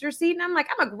booster seat. And I'm like,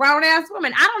 I'm a grown ass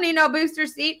woman. I don't need no booster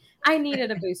seat. I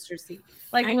needed a booster seat.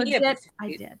 Like legit,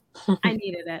 I did. I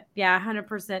needed it. Yeah,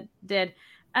 100% did.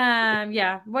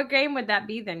 Yeah. What game would that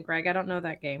be then, Greg? I don't know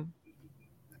that game.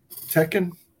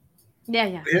 Tekken?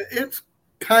 Yeah. It's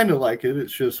kind of like it.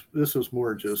 It's just, this is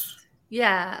more just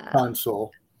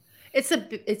console. It's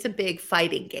a big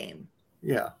fighting game.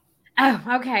 Yeah. Oh,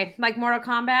 okay. Like Mortal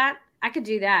Kombat? I could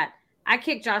do that. I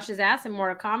kicked Josh's ass in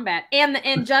Mortal Kombat. And the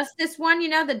Injustice one,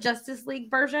 the Justice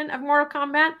League version of Mortal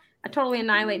Kombat, I totally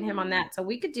annihilate him on that. So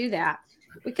we could do that.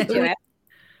 We could do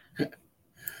it.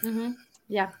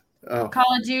 Yeah. Oh. Call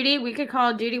of Duty. We could Call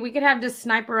of Duty. We could have just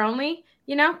sniper only,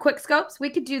 quick scopes.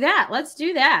 We could do that. Let's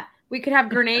do that. We could have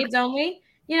grenades only,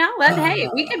 hey,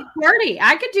 we could party.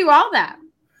 I could do all that.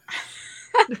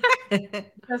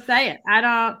 Just say it. I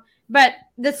don't. But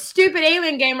the stupid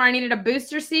alien game where I needed a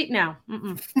booster seat, no.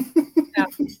 No.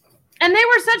 And they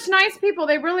were such nice people.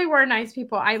 They really were nice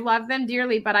people. I love them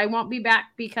dearly, but I won't be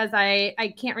back because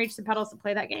I can't reach the pedals to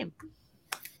play that game.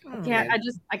 I can't.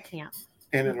 I can't.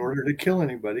 And in order to kill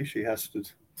anybody, she has to.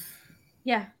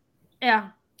 Yeah.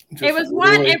 It was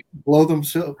one. Blow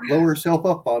herself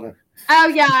up on it. Oh,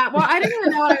 yeah. Well, I didn't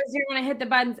even know what I was doing when I hit the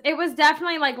buttons. It was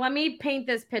definitely like, let me paint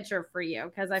this picture for you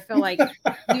because I feel like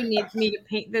you need me to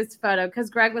paint this photo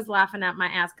because Greg was laughing at my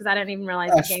ass because I didn't even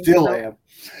realize the game still am.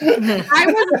 I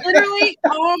was literally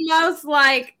almost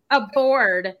like a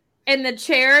board in the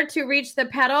chair to reach the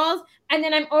pedals. And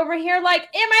then I'm over here like, am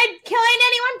I killing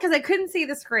anyone? Because I couldn't see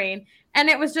the screen. And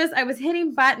it was just, I was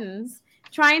hitting buttons,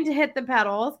 trying to hit the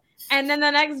pedals. And then the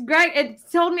next Greg, it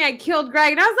told me I killed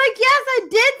Greg. And I was like, yes, I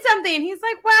did something. And he's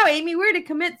like, wow, Amy, we're to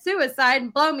commit suicide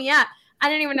and blow me up. I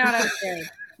didn't even know what I was doing.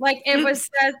 Like, it was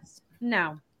just,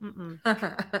 no.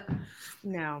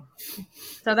 No.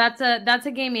 So that's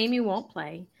a game Amy won't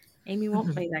play. Amy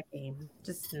won't play that game.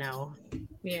 Just no.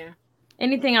 Yeah.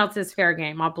 Anything else is fair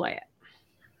game. I'll play it.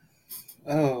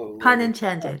 Oh. Pun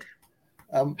intended.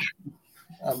 I'm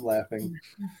laughing.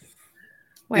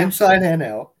 Well, inside and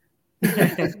out.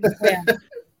 Yeah.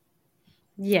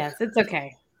 Yes, it's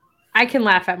okay. I can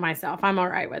laugh at myself. I'm all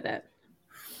right with it.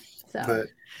 So. But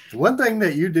one thing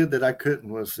that you did that I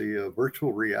couldn't was the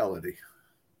virtual reality.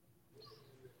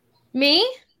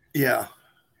 Me? Yeah.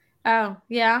 Oh,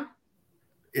 yeah.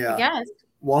 Yeah. Yes.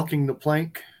 Walking the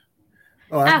plank.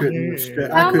 Oh, I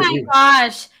couldn't. Oh my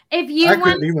gosh. If you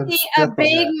want to see a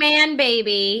big man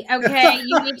baby, okay,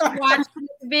 you need to watch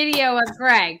this video of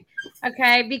Greg.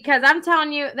 Okay, because I'm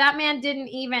telling you, that man didn't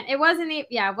even, it was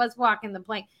walking the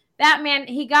plank. That man,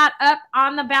 he got up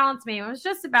on the balance beam. It was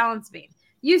just a balance beam.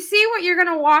 You see what you're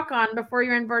going to walk on before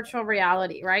you're in virtual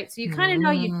reality, right? So you kind of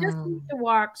know you just need to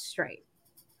walk straight,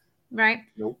 right?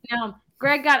 Nope. Now,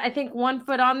 Greg got, I think, 1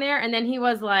 foot on there, and then he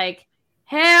was like,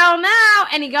 hell no,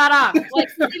 and he got off. Like,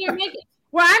 he didn't make it.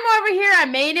 Well, I'm over here. I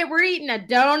made it. We're eating a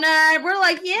donut. We're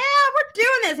like, yeah, we're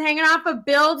doing this, hanging off a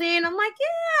building. I'm like,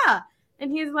 yeah.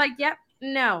 And he's like, yep,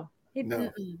 no.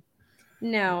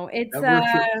 No, it's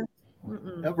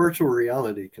That virtual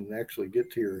reality can actually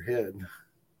get to your head.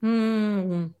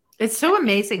 It's so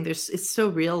amazing. It's so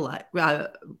real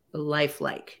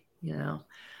lifelike, you know,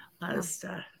 a lot of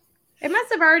stuff. It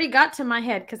must have already got to my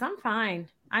head because I'm fine.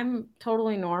 I'm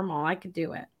totally normal. I could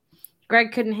do it.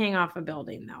 Greg couldn't hang off a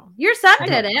building though. Your son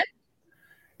did it.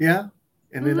 Yeah,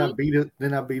 and then I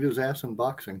beat his ass in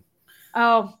boxing.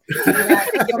 Oh, yeah.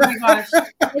 Oh my gosh.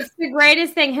 It's the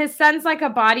greatest thing. His son's like a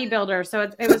bodybuilder. So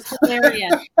it was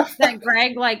hilarious that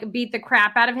Greg like beat the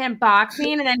crap out of him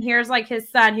boxing. And then here's like his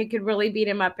son who could really beat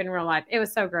him up in real life. It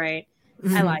was so great.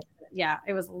 I liked it. Yeah,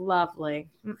 it was lovely.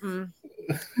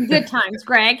 Good times,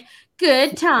 Greg.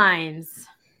 Good times.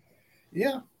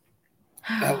 Yeah.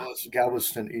 That was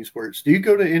Galveston Esports. Do you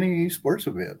go to any esports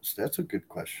events? That's a good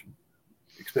question.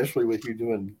 Especially with you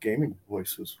doing gaming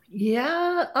voices.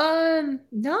 Yeah,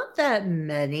 not that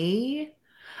many.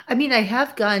 I mean, I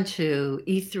have gone to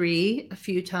E3 a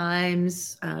few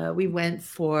times. We went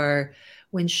for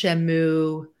when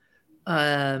Shenmue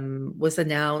was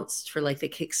announced for like the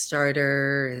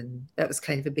Kickstarter, and that was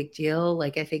kind of a big deal.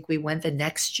 Like I think we went the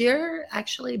next year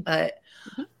actually, but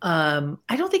I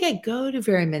don't think I go to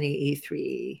very many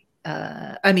E3.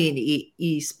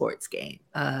 Esports game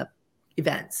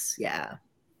events. Yeah.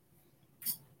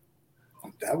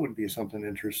 That would be something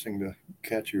interesting to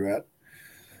catch you at.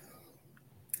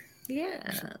 Yeah.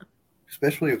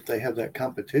 Especially if they have that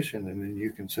competition and then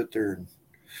you can sit there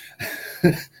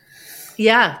and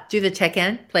yeah, do the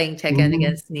Tekken, playing Tekken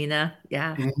against Nina.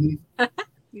 Yeah.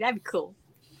 That'd be cool.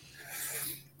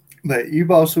 But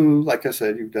you've also, like I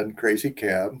said, you've done Crazy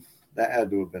Cab. That had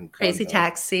to have been Crazy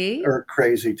Taxi. Or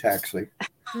Crazy Taxi.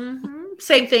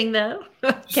 Same thing though.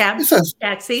 Cab,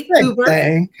 taxi, Uber.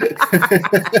 Thing.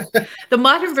 The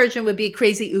modern version would be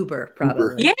Crazy Uber,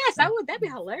 probably. Yes, that'd be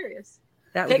hilarious.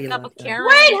 That would Picking up a Karen.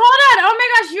 Wait, hold on. Oh my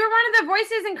gosh, you were one of the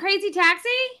voices in Crazy Taxi?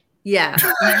 Yeah.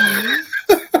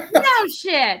 No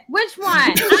shit. Which one?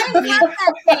 I love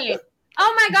that thing.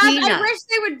 Oh my gosh, Gina. I wish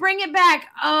they would bring it back.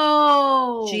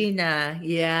 Oh. Gina,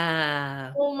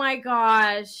 yeah. Oh my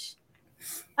gosh.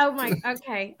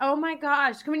 Okay. Oh my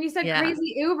gosh. When you said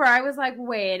Crazy Uber, I was like,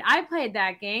 wait, I played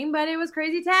that game, but it was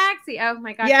Crazy Taxi. Oh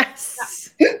my gosh. Yes.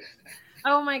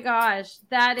 Oh my gosh.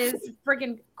 That is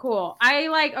freaking cool.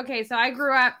 So I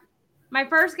grew up, my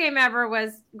first game ever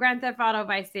was Grand Theft Auto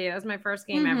Vice City. That was my first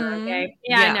game ever. Okay.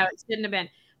 Yeah, I know it shouldn't have been.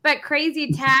 But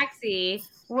Crazy Taxi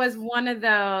was one of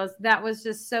those that was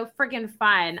just so freaking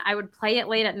fun. I would play it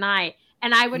late at night.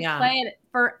 And I would play it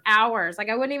for hours. Like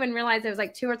I wouldn't even realize it was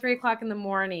like 2 or 3 o'clock in the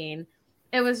morning.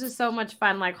 It was just so much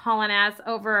fun. Like hauling ass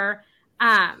over,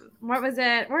 what was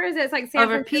it? Where is it? It's like San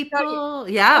over Francisco. People.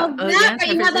 Yeah. But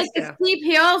you had like the steep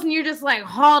hills and you're just like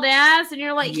hauled ass and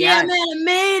you're like, yeah, man, I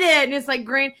made it. And it's like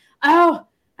green. Oh,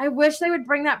 I wish they would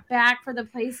bring that back for the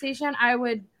PlayStation. I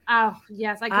would. Oh,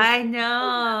 yes. I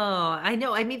know. I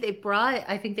mean,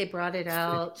 I think they brought it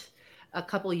out a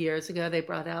couple of years ago. They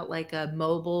brought out like a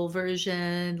mobile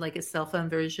version, like a cell phone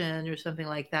version or something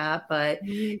like that. But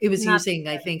it was using,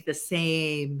 I think, the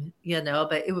same,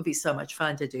 but it would be so much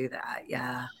fun to do that.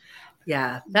 Yeah.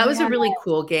 Yeah. That was a really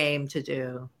cool game to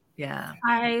do. Yeah.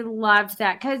 I loved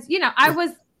that because, I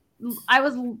was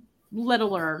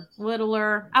littler.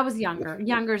 I was younger.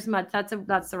 Younger's much. That's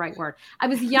the right word. I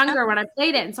was younger when I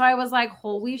played it. And so I was like,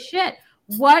 holy shit.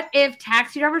 What if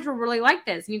taxi drivers were really like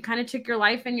this? And you kind of took your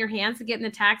life in your hands to get in the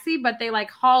taxi, but they like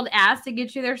hauled ass to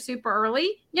get you there super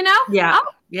early, Yeah.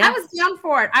 I was down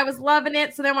for it. I was loving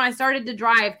it. So then when I started to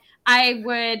drive, I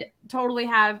would totally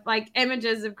have like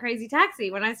images of Crazy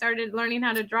Taxi when I started learning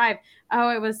how to drive. Oh,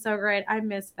 it was so great. I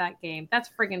missed that game. That's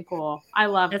freaking cool. I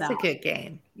love that. That's a good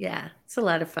game. Yeah. It's a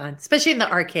lot of fun, especially in the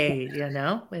arcade,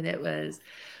 when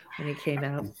it came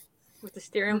out. With the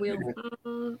steering wheel.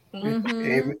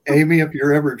 Amy, if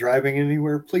you're ever driving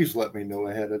anywhere, please let me know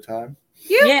ahead of time.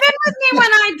 You've been with me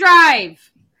when I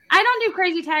drive. I don't do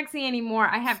Crazy Taxi anymore.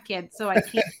 I have kids, so I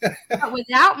can't. But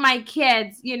without my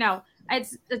kids,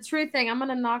 it's the true thing. I'm going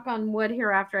to knock on wood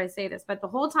here after I say this. But the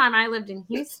whole time I lived in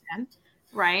Houston,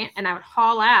 right, and I would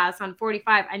haul ass on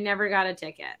 45, I never got a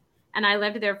ticket. And I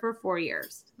lived there for 4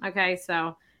 years. Okay,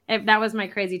 so if that was my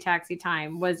Crazy Taxi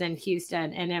time, was in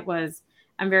Houston, and it was.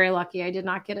 I'm very lucky I did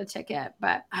not get a ticket,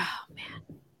 but oh man.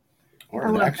 Or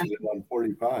an accident on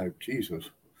 45.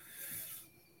 Jesus.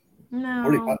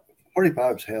 No.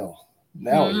 45's hell.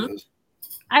 Now it is.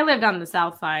 I lived on the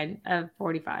south side of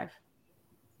 45.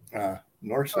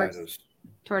 North side is.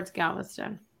 Towards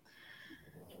Galveston.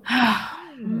 Oh,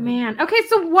 man. Okay,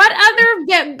 so what other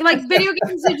video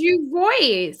games did you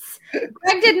voice?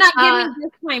 Greg did not give me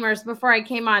disclaimers before I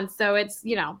came on, so it's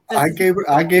I gave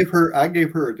her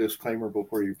a disclaimer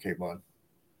before you came on.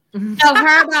 Oh,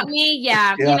 her about me?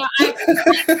 Yeah. You know,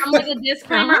 I'm with a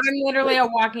disclaimer. I'm literally a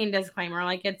walking disclaimer.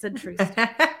 Like, it's a true story.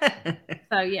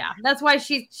 So, yeah. That's why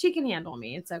she can handle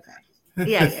me. It's okay.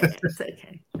 Yeah. It's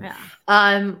okay. Yeah.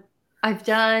 I've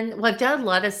done a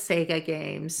lot of Sega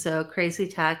games. So Crazy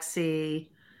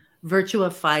Taxi,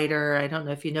 Virtua Fighter. I don't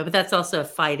know if you know, but that's also a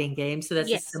fighting game. So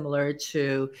that's similar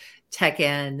to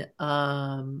Tekken.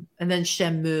 And then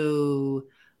Shenmue,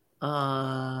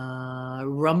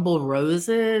 Rumble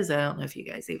Roses. I don't know if you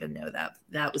guys even know that.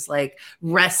 That was like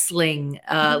wrestling,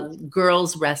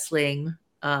 girls wrestling,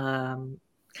 kind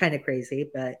of crazy.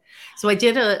 But so I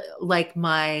did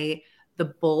the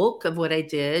bulk of what I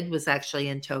did was actually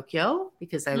in Tokyo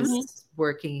because I was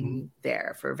working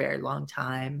there for a very long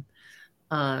time.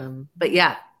 But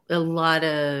yeah, a lot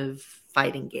of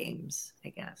fighting games, I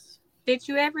guess. Did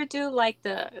you ever do like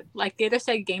the other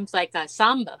side games like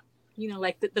Samba? You know,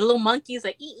 like the little monkeys,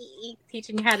 like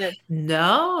teaching you how to.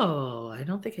 No, I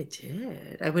don't think I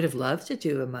did. I would have loved to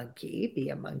do be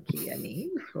a monkey. I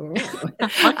mean,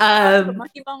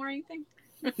 monkey ball or anything.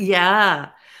 Yeah,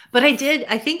 but I did.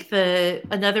 I think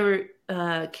another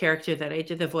character that I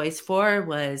did the voice for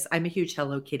was, I'm a huge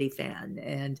Hello Kitty fan,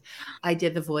 and I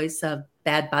did the voice of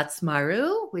Badtz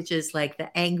Maru, which is like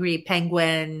the angry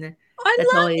penguin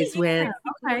that's always with.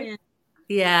 Okay.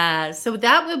 Yeah, so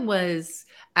that one was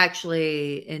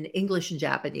actually in English and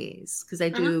Japanese because I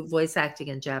do voice acting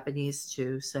in Japanese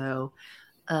too. So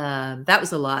that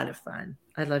was a lot of fun.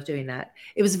 I love doing that.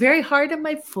 It was very hard on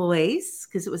my voice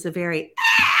because it was a very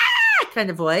kind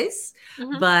of voice,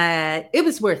 but it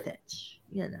was worth it,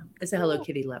 you know, as a Hello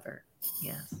Kitty lover.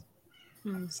 Yes.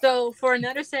 So for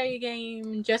another Sega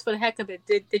game, just for the heck of it,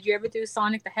 did you ever do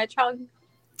Sonic the Hedgehog?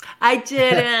 I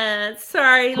didn't.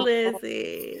 Sorry,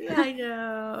 Lizzie. I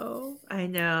know.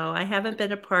 I haven't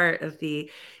been a part of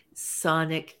the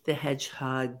Sonic the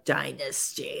Hedgehog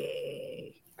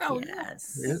dynasty. Oh,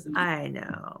 yes. I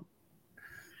know.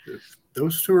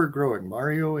 Those two are growing.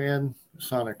 Mario and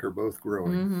Sonic are both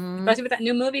growing. Especially with that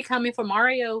new movie coming for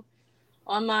Mario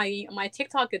on my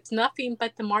TikTok, it's nothing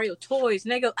but the Mario toys.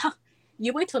 And they go,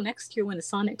 you wait till next year when the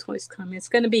Sonic toys come. It's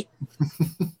going to be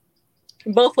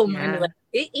both of them. Yeah. Like,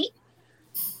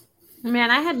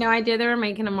 Man, I had no idea they were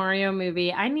making a Mario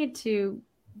movie. I need to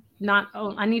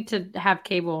have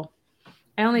cable.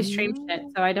 I only streamed it,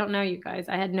 so I don't know, you guys.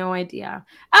 I had no idea.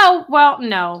 Oh, well,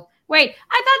 no. Wait,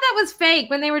 I thought that was fake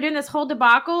when they were doing this whole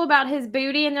debacle about his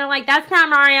booty, and they're like, that's not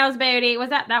Mario's booty.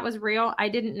 That was real? I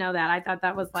didn't know that. I thought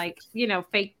that was like, you know,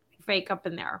 fake up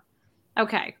in there.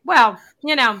 Okay, well,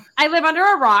 you know, I live under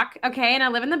a rock, okay, and I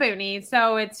live in the boonies,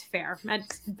 so it's fair.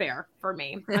 It's fair for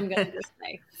me. I'm going to just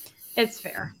say it's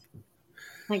fair.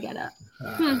 I get it.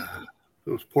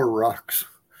 Those poor rocks.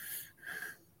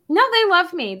 No, they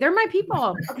love me. They're my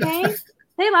people, okay?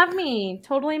 They love me.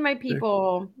 Totally my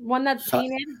people. One that's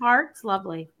painted hearts,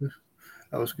 lovely.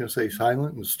 I was going to say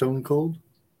silent and stone cold.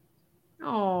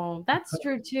 Oh, that's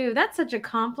true too. That's such a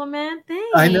compliment.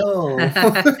 Thanks. I know.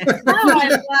 I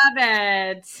love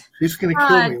it. She's going to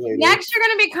kill me later. Next, you're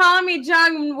going to be calling me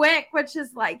John Wick, which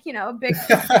is like, you know, a big.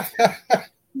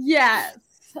 Yes.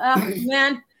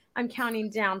 Man, I'm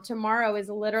counting down. Tomorrow is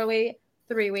literally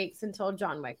 3 weeks until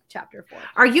John Wick Chapter 4.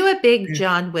 Are you a big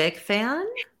John Wick fan?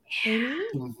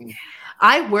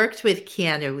 I worked with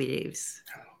Keanu Reeves.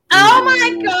 Oh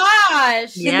my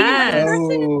gosh! Yes.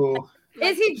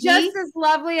 Is he just as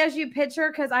lovely as you picture?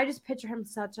 Because I just picture him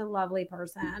such a lovely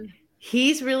person.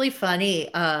 He's really funny.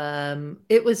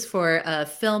 It was for a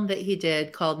film that he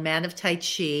did called Man of Tai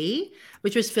Chi,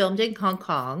 which was filmed in Hong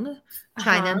Kong,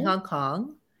 China and Hong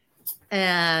Kong.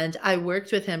 And I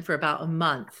worked with him for about a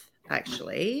month,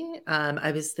 actually.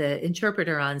 I was the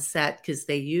interpreter on set because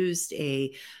they used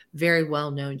a very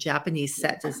well-known Japanese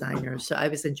set designer. So I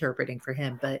was interpreting for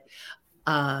him. But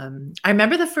I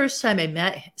remember the first time I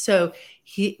met him. So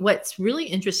what's really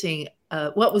interesting,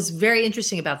 what was very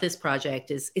interesting about this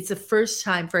project is it's the first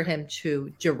time for him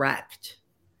to direct,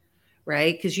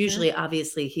 right? Because usually,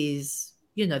 obviously, he's,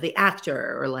 you know, the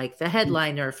actor or like the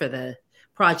headliner for the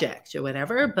project or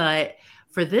whatever. But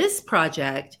for this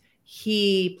project,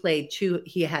 he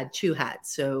had two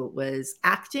hats. So it was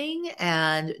acting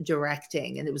and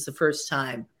directing. And it was the first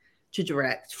time to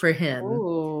direct for him.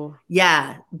 Ooh.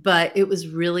 Yeah. But it was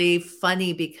really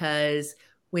funny because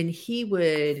when he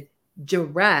would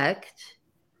direct,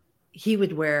 he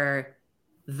would wear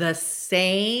the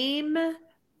same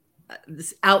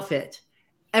outfit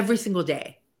every single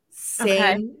day.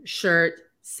 Same shirt,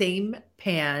 same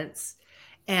pants,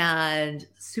 and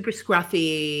super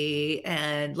scruffy.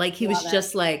 And like, he was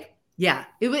just like, yeah,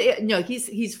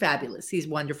 he's fabulous. He's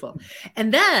wonderful.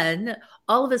 And then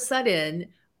all of a sudden,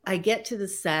 I get to the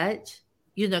set,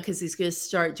 because he's going to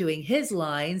start doing his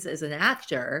lines as an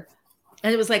actor.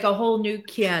 And it was like a whole new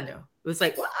Keanu. It was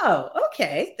like, wow,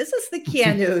 okay, this is the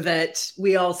Keanu that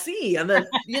we all see on the,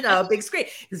 big screen.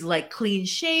 He's like clean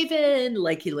shaven,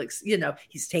 like he looks,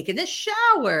 he's taking a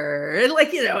shower,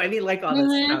 like, like all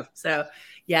this stuff. So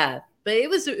yeah, but it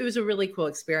was a really cool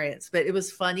experience. But it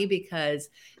was funny because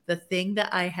the thing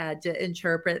that I had to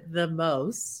interpret the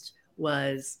most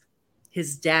was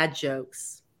his dad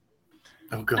jokes.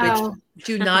 Oh, God. Which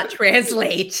do not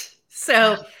translate.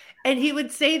 So, and he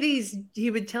would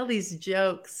tell these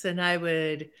jokes and I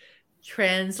would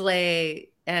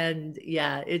translate. And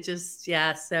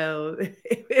so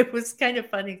it was kind of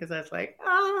funny because I was like,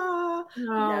 no.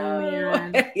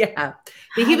 Man. Yeah.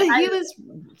 But he was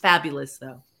fabulous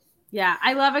though. Yeah.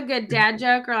 I love a good dad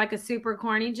joke or like a super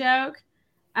corny joke.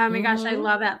 Oh my gosh, I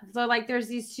love that. So like there's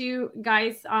these two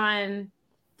guys on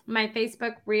my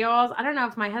Facebook reels. I don't know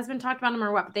if my husband talked about them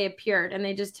or what, but they appeared and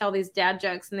they just tell these dad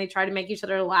jokes and they try to make each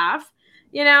other laugh,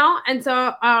 And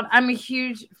so I'm a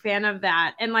huge fan of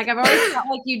that. And like I've always felt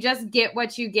like you just get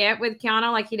what you get with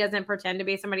Keanu. Like he doesn't pretend to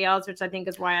be somebody else, which I think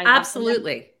is why I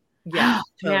absolutely. Yeah,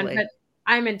 totally. Man, but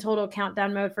I'm in total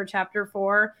countdown mode for chapter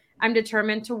 4. I'm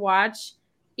determined to watch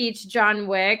each John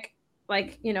Wick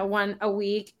like, one a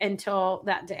week until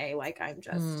that day. Like I'm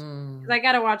just, cause I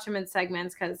got to watch them in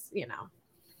segments cause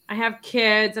I have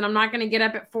kids and I'm not going to get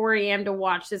up at 4 a.m. to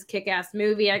watch this kick-ass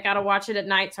movie. I got to watch it at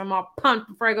night. So I'm all pumped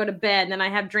before I go to bed. And then I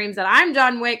have dreams that I'm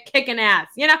John Wick kicking ass.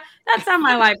 That's how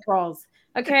my life rolls.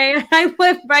 Okay. I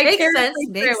live vicariously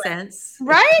Makes sense.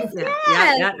 Right?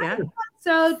 Yeah.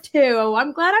 So too.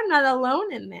 I'm glad I'm not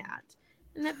alone in that.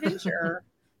 An adventure.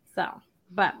 I'm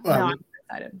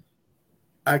excited.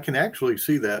 I can actually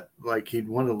see that. Like he'd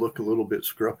want to look a little bit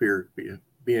scruffier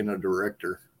being a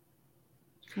director.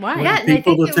 Why? Yeah,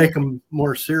 people to take him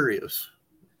more serious.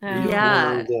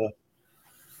 Yeah.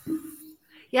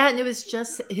 Yeah, and it was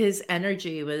just his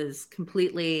energy was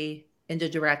completely into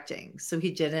directing. So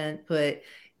he didn't put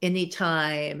any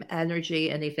time, energy,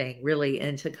 anything really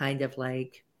into kind of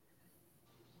like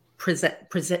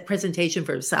presentation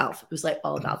for himself. It was like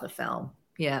all about the film.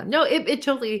 Yeah. No, it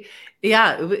totally,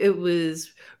 it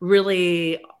was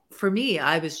really, for me,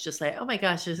 I was just like, oh my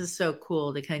gosh, this is so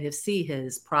cool to kind of see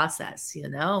his process,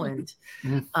 and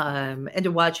to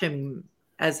watch him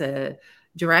as a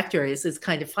director is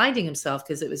kind of finding himself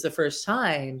because it was the first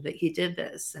time that he did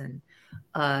this. And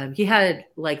he had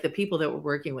like the people that were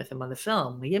working with him on the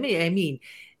film. I mean,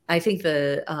 I think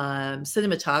the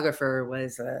cinematographer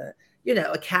was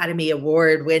Academy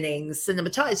Award winning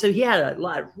cinematographer. So he had a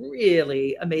lot of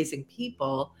really amazing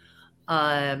people.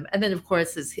 And then, of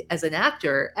course, as an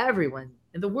actor, everyone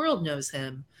in the world knows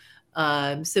him.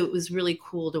 So it was really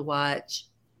cool to watch,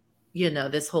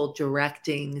 this whole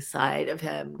directing side of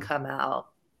him come out.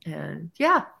 And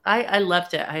yeah, I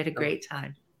loved it. I had a great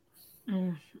time.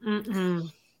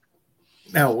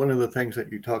 Now, one of the things that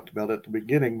you talked about at the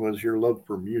beginning was your love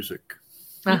for music.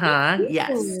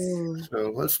 Yes.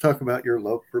 So let's talk about your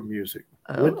love for music.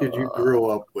 What did you grow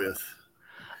up with?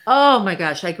 Oh my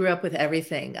gosh, I grew up with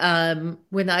everything.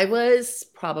 When I was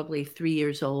probably 3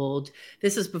 years old,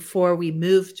 this is before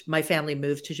my family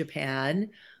moved to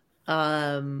Japan.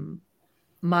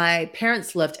 My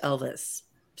parents loved Elvis.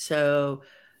 So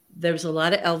there was a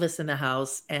lot of Elvis in the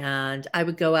house, and I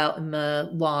would go out in the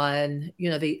lawn,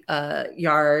 the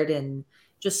yard, and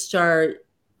just start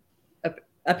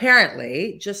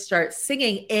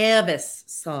singing Elvis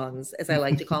songs, as I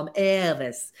like to call them,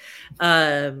 Elvis.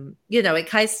 It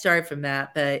kind of started from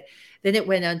that, but then it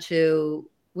went on to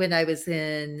when I was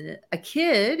a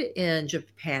kid in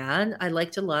Japan, I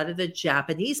liked a lot of the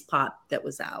Japanese pop that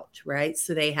was out, right?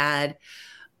 So they had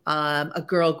a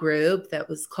girl group that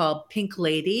was called Pink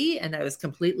Lady, and I was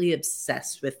completely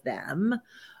obsessed with them.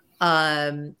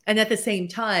 And at the same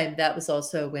time, that was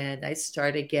also when I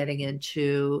started getting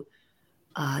into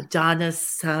Donna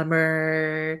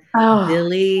Summer,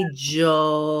 Billy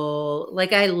Joel.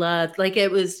 Like I loved, like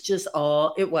it was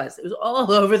all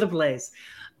over the place.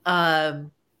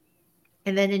 And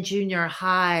then in junior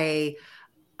high,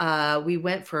 we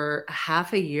went for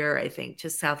half a year, I think, to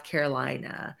South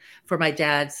Carolina for my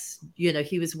dad's,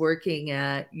 he was working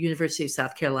at University of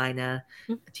South Carolina,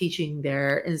 teaching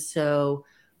there. And so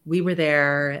we were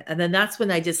there. And then that's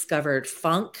when I discovered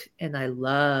funk, and I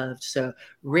loved, so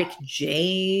Rick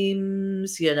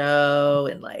James,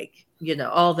 and like,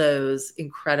 all those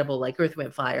incredible, like Earth,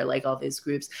 Wind, Fire, like all those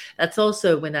groups. That's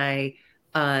also when I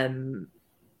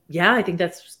think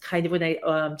that's kind of when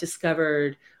I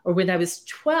discovered, or when I was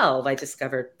 12, I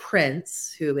discovered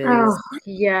Prince, who is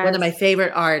one of my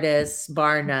favorite artists,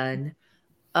 bar none.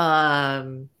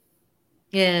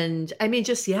 And I mean,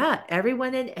 just,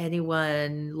 everyone and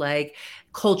anyone, like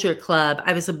Culture Club.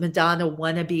 I was a Madonna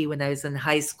wannabe when I was in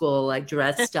high school. I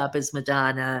dressed up as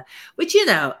Madonna, which, in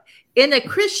a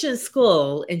Christian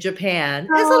school in Japan is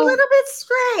a little bit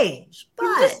strange.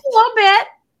 But just a little bit.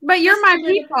 But you're my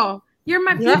people. You're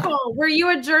my people. Were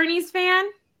you a Journey's fan?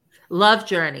 Love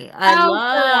Journey. I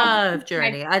love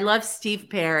Journey. I love Steve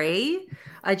Perry.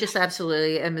 I just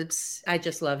absolutely am. I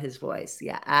just love his voice.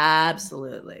 Yeah,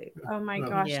 absolutely. Oh my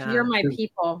gosh, you're my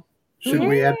people. Should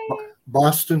we add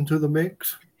Boston to the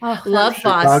mix? Oh, love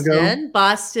Boston.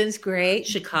 Boston's great.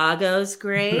 Chicago's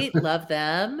great. Love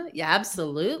them. Yeah,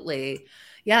 absolutely.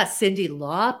 Yeah, Cyndi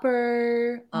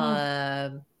Lauper.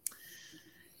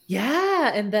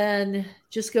 Yeah, and then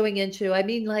just going into, I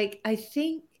mean, like, I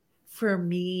think for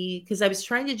me, because I was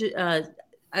trying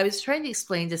to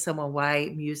explain to someone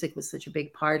why music was such a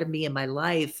big part of me in my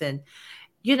life. And,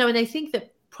 and I think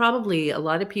that probably a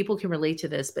lot of people can relate to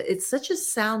this, but it's such a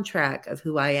soundtrack of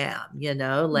who I am,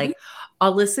 like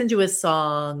I'll listen to a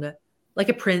song, like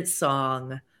a Prince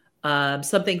song,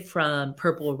 something from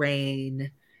Purple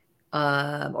Rain,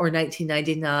 or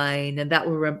 1999. And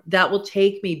that will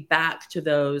take me back to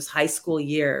those high school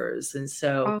years. And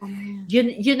so,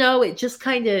 it just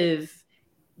kind of,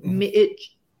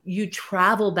 you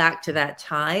travel back to that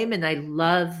time. And I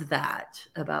love that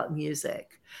about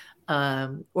music,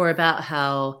 or about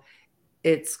how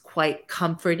it's quite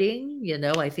comforting.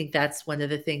 I think that's one of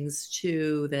the things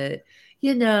too, that,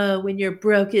 when you're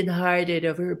brokenhearted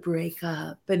over a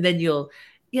breakup, and then you'll,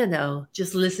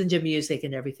 just listen to music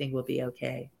and everything will be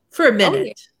okay for a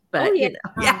minute. But,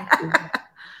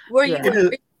 Were you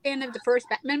a fan of the first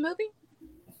Batman movie?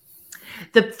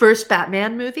 The first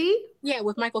Batman movie? Yeah,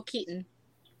 with Michael Keaton.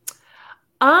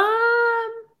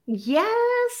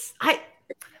 Yes.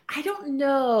 I don't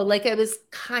know. Like, I was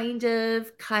kind of,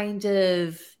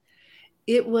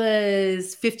 it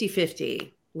was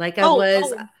 50-50. Like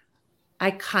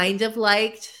I kind of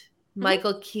liked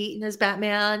Michael Keaton as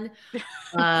Batman.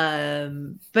 But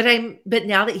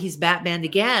now that he's Batman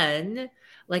again,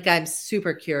 like, I'm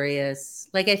super curious.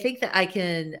 Like, I think that I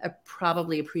can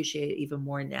probably appreciate it even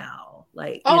more now.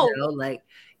 Like,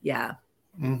 yeah.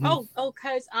 Mm-hmm.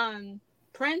 Because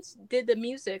Prince did the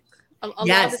music. A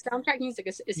lot of the soundtrack music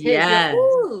is his. Yes.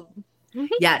 Mm-hmm.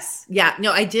 Yes. Yeah.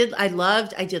 No, I did love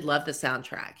the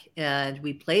soundtrack, and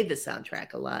we played the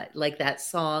soundtrack a lot. Like that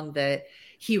song that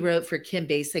he wrote for Kim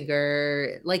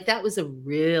Basinger, like that was a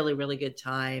really, really good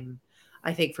time,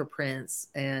 I think, for Prince.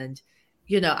 And,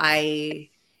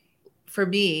 for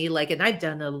me, like, and I've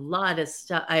done a lot of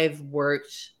stuff. I've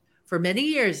worked for many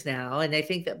years now. And I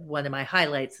think that one of my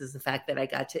highlights is the fact that I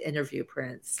got to interview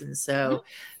Prince. And so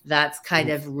that's kind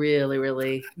of really,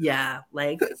 really,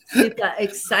 like super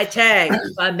exciting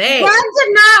for me. Greg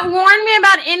did not warn me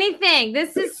about anything.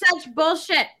 This is such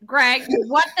bullshit, Greg.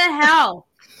 What the hell?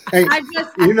 Hey, oh my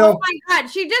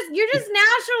God. You just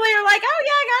naturally are like, oh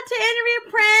yeah, I got to interview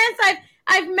Prince.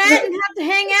 I've met and have to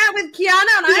hang out with Keanu. And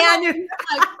I'm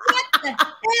like, what the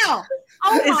hell?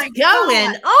 Oh my God.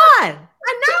 Going on?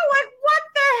 I know, like, what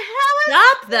the hell is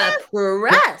Stop the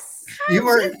press. You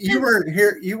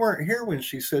weren't here when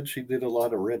she said she did a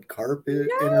lot of red carpet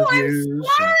interviews. I'm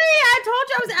sorry. I told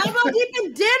you I was elbow deep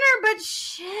in dinner, but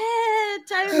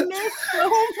shit, I missed so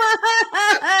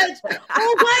much.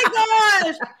 Oh my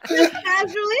gosh. Just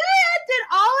casually, I did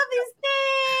all of these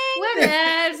things.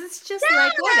 Whatevs. It's just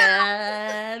like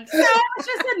whatevs. So it's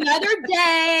just another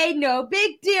day. No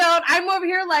big deal. I'm over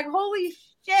here like, holy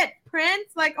shit,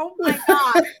 Prince. Like, oh my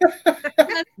God.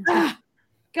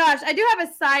 Gosh, I do have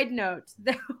a side note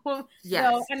though. Yes.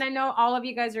 So, and I know all of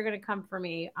you guys are going to come for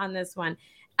me on this one.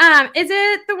 Is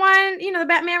it the one, the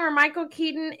Batman where Michael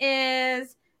Keaton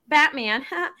is Batman? Is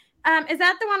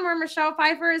that the one where Michelle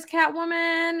Pfeiffer is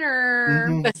Catwoman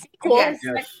or the sequel? Yes.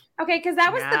 Okay, because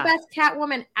that was the best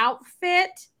Catwoman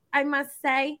outfit, I must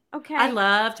say. Okay. I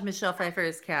loved Michelle Pfeiffer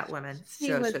as Catwoman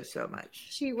so much.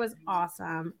 She was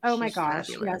awesome. Oh my gosh.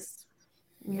 Fabulous. Yes.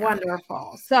 Yeah.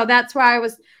 Wonderful. So that's why I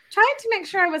was trying to make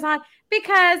sure I was on,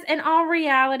 because in all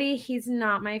reality, he's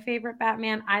not my favorite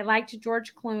Batman. I liked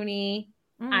George Clooney.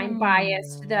 I'm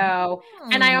biased though.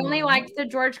 And I only liked the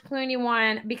George Clooney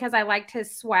one because I liked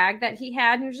his swag that he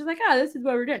had. And he was just like, oh, this is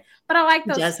what we're doing. But I like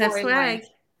those storylines.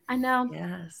 I know.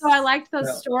 Yes. So I liked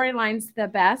those storylines the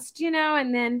best,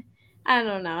 and then I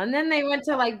don't know. And then they went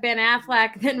to like Ben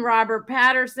Affleck, then Robert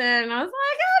Pattinson. And I was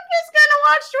like, I'm just going to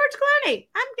watch George Clooney.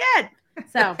 I'm good.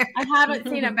 So I haven't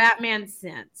seen a Batman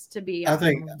since, to be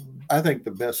honest. I think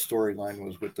the best storyline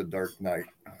was with the Dark Knight.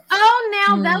 Oh,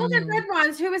 now that was a good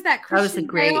one. Who was that? That was a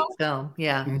great film.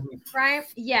 Yeah. Right?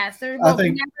 Yes. There will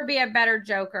never be a better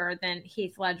Joker than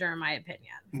Heath Ledger, in my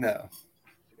opinion. No.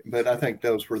 But I think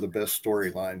those were the best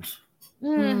storylines.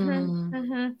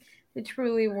 They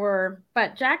truly were.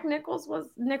 But Jack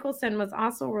Nicholson was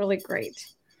also really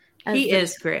great. He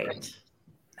is great.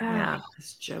 Yeah,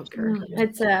 this Joker.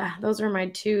 Those are my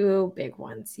two big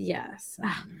ones. Yes.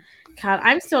 God,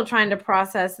 I'm still trying to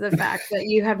process the fact that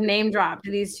you have name dropped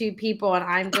these two people, and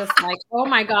I'm just like, oh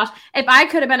my gosh, if I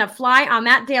could have been a fly on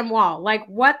that damn wall, like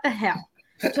what the hell?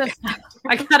 Just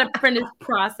I gotta finish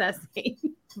processing,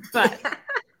 but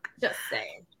just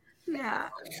saying. Yeah.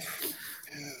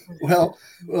 Well,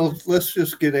 let's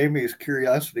just get Amy's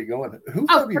curiosity going. Who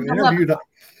have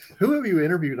you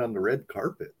interviewed on the red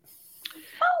carpet?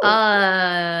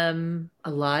 A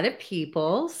lot of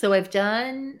people. So I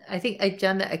think I've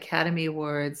done the Academy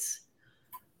Awards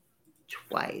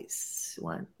once.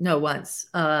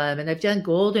 And I've done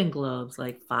Golden Globes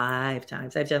like 5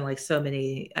 times. I've done like so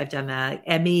many. I've done that.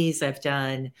 Emmys, I've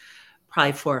done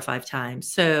probably 4 or 5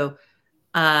 times. So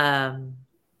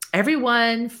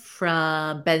everyone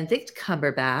from Benedict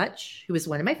Cumberbatch, who was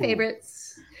one of my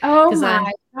favorites. Oh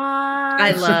my God.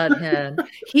 I love him.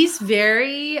 He's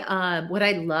very, what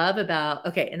I love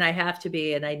about, and I have to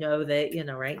be, and I know that,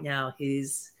 right now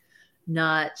he's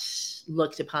not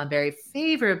looked upon very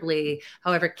favorably.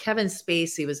 However, Kevin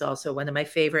Spacey was also one of my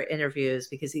favorite interviews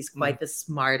because he's quite the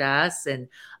smartass, and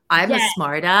I'm a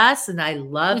smartass, and I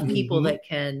love people that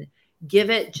can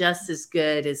give it just as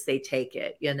good as they take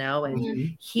it, and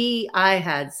I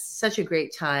had such a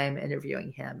great time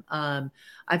interviewing him.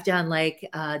 I've done like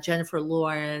Jennifer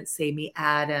Lawrence, Amy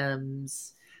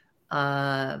Adams,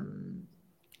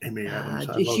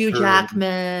 Hugh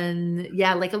Jackman.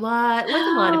 Yeah, like a lot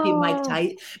of people.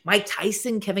 Mike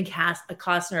Tyson, Kevin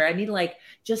Costner. I mean, like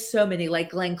just so many.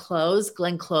 Like Glenn Close.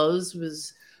 Glenn Close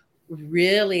was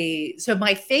really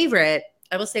my favorite.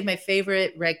 I will say my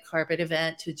favorite red carpet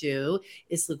event to do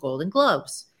is the Golden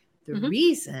Globes. The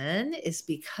reason is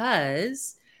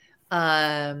because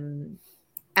at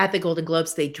the Golden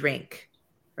Globes, they drink,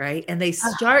 right? And they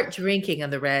start drinking on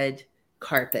the red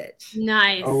carpet.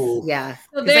 Nice. Oh. Yeah.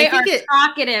 So they are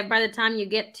talkative by the time you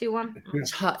get to them?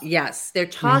 Yes, they're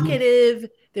talkative.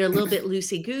 They're a little bit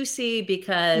loosey-goosey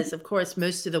because, of course,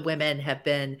 most of the women have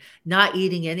been not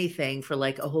eating anything for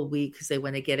like a whole week because they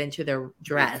want to get into their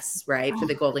dress, right, for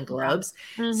the Golden Globes.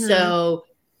 So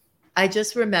I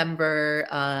just remember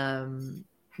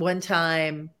one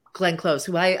time Glenn Close,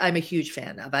 who I'm a huge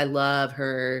fan of. I love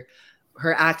her.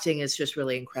 Her acting is just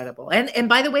really incredible. And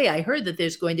by the way, I heard that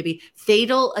there's going to be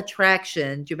Fatal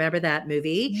Attraction. Do you remember that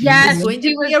movie? Yes. There's going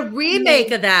to be a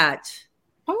remake of that.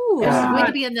 Oh, there's going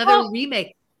to be another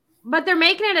remake. But they're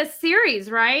making it a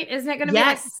series, right? Isn't it going to be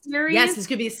like a series? Yes, it's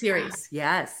going to be a series.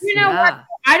 Yes. You know what?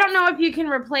 I don't know if you can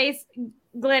replace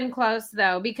Glenn Close,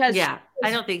 though, because I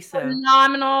don't think so.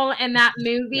 Phenomenal in that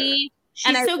movie.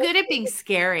 She's so good at being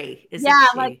scary, isn't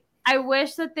she? Like I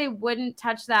wish that they wouldn't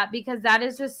touch that because that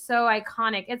is just so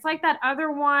iconic. It's like that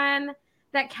other one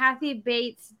that Kathy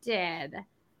Bates did.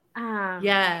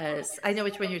 Yes, I know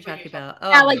which one you're talking about. Oh,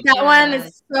 yeah, like that one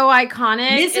is so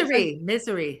iconic.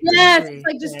 Misery. Yes, it's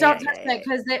like just don't touch that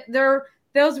because they're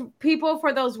those people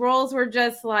for those roles were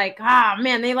just like,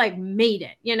 man, they like made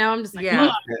it. I'm just like,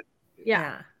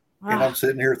 yeah. And I'm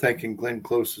sitting here thinking Glenn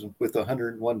Close is with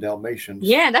 101 Dalmatians.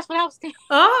 Yeah, that's what I was thinking.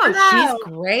 Oh,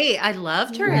 she's great. I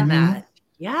loved her in that.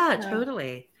 Yeah,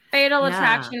 totally. Fatal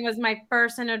Attraction was my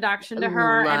first introduction to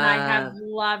her, and I have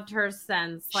loved her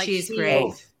since. Like she's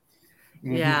great.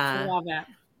 Yeah. I love it.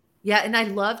 Yeah, and I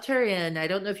loved her in, I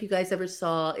don't know if you guys ever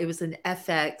saw, it was an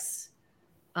FX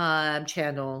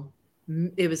channel.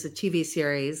 It was a TV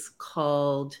series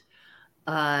called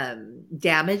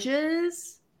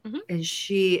Damages. And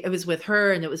it was with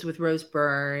her and it was with Rose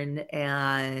Byrne,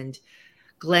 and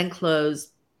Glenn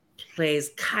Close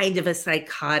plays kind of a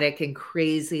psychotic and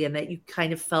crazy, and that you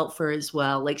kind of felt for her as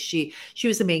well. Like she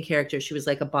was the main character. She was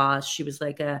like a boss. She was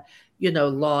like a,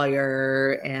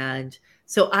 lawyer. And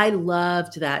so I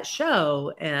loved that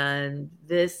show. And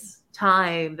this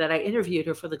time that I interviewed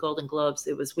her for the Golden Globes,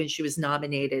 it was when she was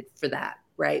nominated for that,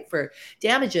 right? For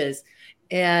Damages.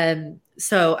 And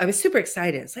so I was super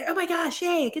excited. It's like, oh my gosh,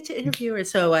 yay, I get to interview her.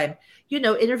 So I'm,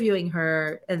 interviewing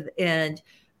her. And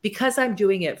because I'm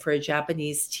doing it for a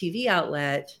Japanese TV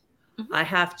outlet, I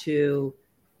have to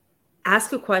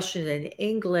ask a question in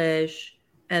English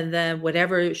And then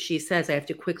whatever she says, I have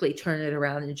to quickly turn it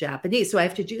around in Japanese. So I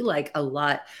have to do like a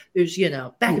lot. There's,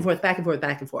 back and forth, back and forth,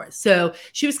 back and forth. So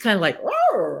she was kind of like,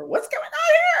 oh, what's going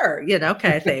on here?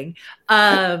 Kind of thing.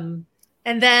 And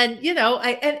then,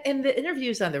 and the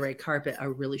interviews on the red carpet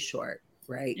are really short,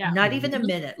 right? Yeah. Not even a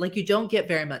minute. Like you don't get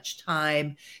very much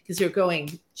time because you're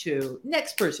going to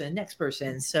next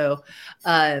person. So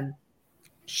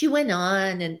she went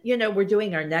on and, we're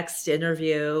doing our next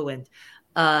interview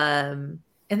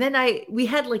and then we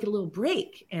had like a little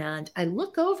break and I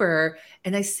look over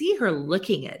and I see her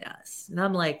looking at us and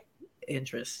I'm like,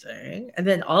 interesting. And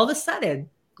then all of a sudden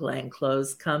Glenn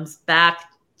Close comes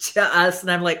back to us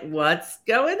and I'm like, what's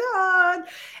going on?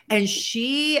 And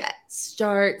she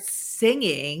starts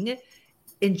singing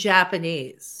in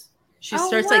Japanese. She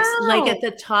starts like at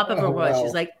the top of her voice.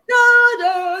 She's like, da,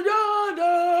 da, da,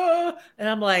 da. And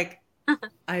I'm like,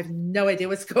 I have no idea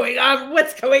what's going on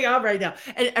right now.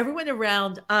 And everyone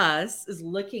around us is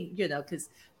looking, because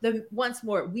once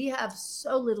more, we have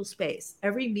so little space.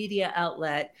 Every media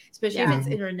outlet, especially if it's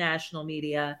international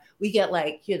media, we get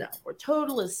like, we're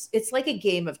total. It's like a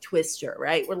game of Twister,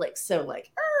 right? We're like, so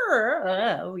like,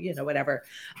 whatever.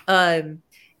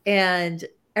 And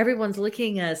everyone's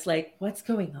looking at us like, what's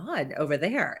going on over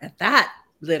there at that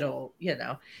little,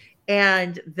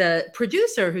 And the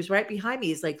producer who's right behind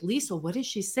me is like, Lisa, what is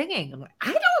she singing? I'm like,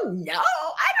 I don't know.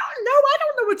 I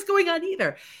don't know what's going on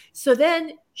either. So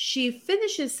then she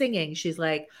finishes singing. She's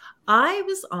like, I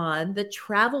was on the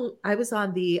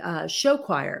show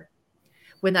choir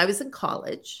when I was in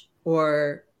college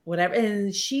or whatever.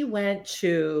 And she went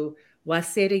to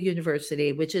Waseda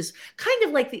University, which is kind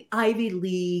of like the Ivy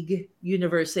League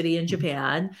university in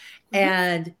Japan. Mm-hmm.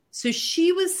 And so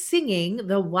she was singing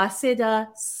the Waseda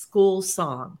school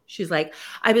song. She's like,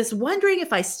 I was wondering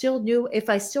if I still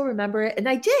remember it. And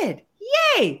I did.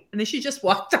 Yay. And then she just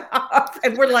walked off.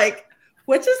 And we're like,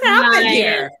 what just happened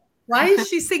here? Why is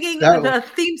she singing the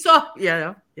theme song?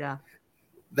 Yeah.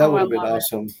 That would have been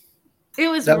awesome. It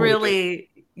was really,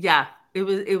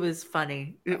 it was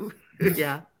funny.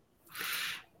 Yeah.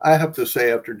 I have to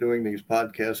say, after doing these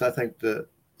podcasts, I think that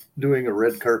doing a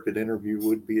red carpet interview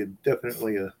would be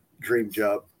definitely a dream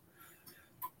job.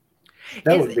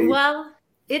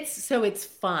 It's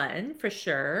fun for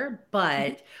sure,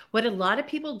 but what a lot of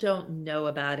people don't know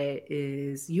about it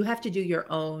is you have to do your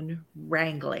own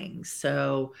wrangling.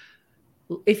 So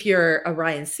if you're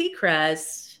Ryan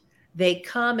Seacrest, they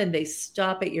come and they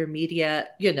stop at your media,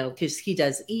 because he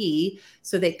does E.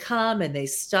 So they come and they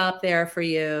stop there for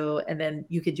you, and then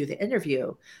you can do the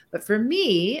interview. But for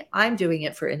me, I'm doing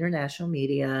it for international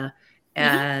media.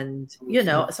 And,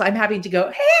 so I'm having to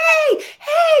go, hey,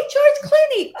 George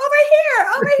Clooney,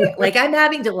 over here. Like I'm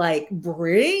having to like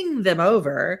bring them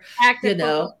over,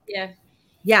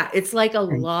 Yeah, it's like a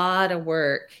lot of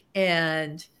work.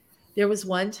 And there was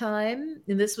one time,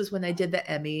 and this was when I did the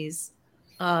Emmys,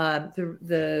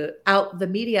 the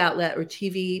media outlet or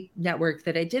TV network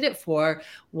that I did it for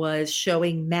was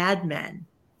showing Mad Men.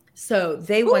 So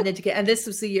they wanted to get, and this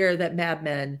was the year that Mad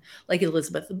Men, like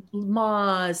Elizabeth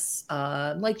Moss,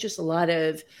 like just a lot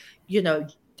of,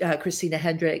 Christina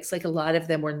Hendricks, like a lot of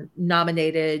them were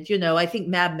nominated. I think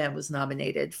Mad Men was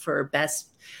nominated for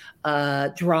best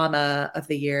drama of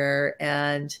the year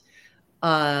and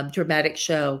dramatic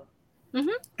show. Mm-hmm.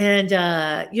 And,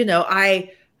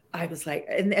 I was like,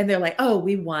 and they're like, oh,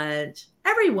 we want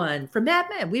everyone from Mad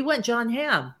Men. We want John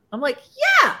Hamm. I'm like,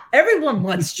 yeah, everyone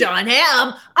wants John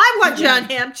Hamm. I want John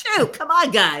Hamm too. Come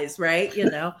on, guys, right?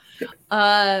 So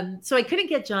I couldn't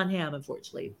get John Hamm,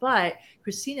 unfortunately. But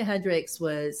Christina Hendricks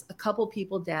was a couple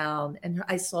people down, and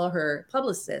I saw her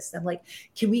publicist. I'm like,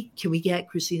 can we get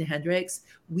Christina Hendricks?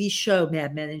 We show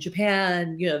Mad Men in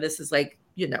Japan. This is like,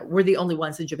 we're the only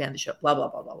ones in Japan to show. Blah blah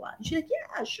blah blah blah. And she's like,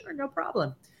 yeah, sure, no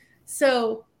problem.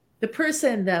 So the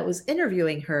person that was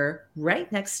interviewing her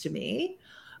right next to me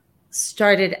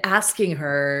started asking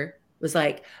her, was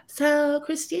like, so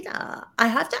Christina, I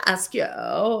have to ask you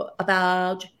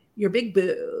about your big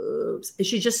boobs. And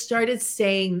she just started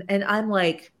saying, and I'm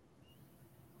like,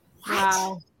 what?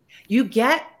 Wow. You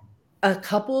get a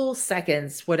couple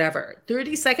seconds, whatever,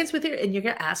 30 seconds with her, and you're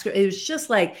going to ask her. It was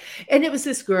just like, and it was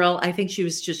this girl, I think she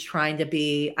was just trying to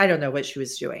be, I don't know what she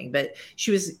was doing, but she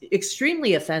was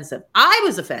extremely offensive. I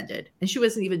was offended, and she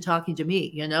wasn't even talking to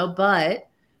me, but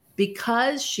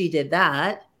because she did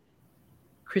that,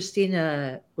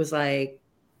 Christina was like,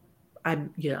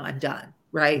 I'm done.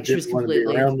 Right. She was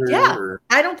completely, I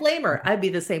don't blame her. I'd be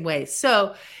the same way.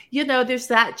 So, there's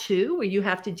that too, where you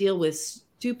have to deal with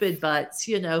stupid butts,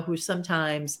 who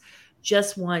sometimes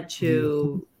just want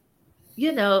to,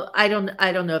 I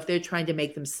don't know if they're trying to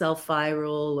make themselves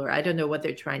viral, or I don't know what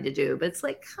they're trying to do, but it's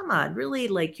like, come on, really,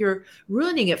 like, you're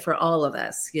ruining it for all of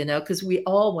us, because we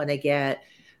all want to get,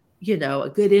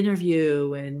 a good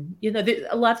interview, and,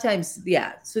 a lot of times,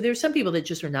 so there's some people that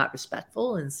just are not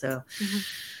respectful. And so,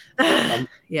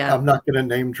 I'm not going to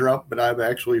name drop, but I've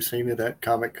actually seen it at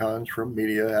Comic Cons from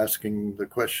media asking the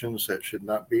questions that should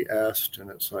not be asked.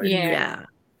 And it's like, and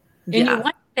you want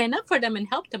to stand up for them and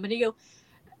help them. And you go,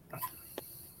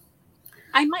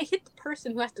 I might hit the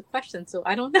person who asked the question, so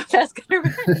I don't know if that's going to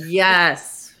work.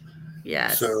 Yes.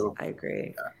 So I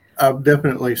agree. I've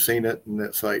definitely seen it, and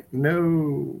it's like,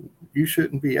 no, you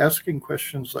shouldn't be asking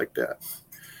questions like that.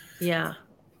 Yeah.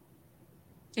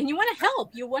 And you want to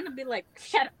help. You want to be like,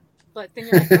 shut up. But then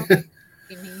you're like, oh,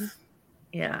 you mean?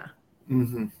 Yeah.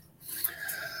 Mm-hmm.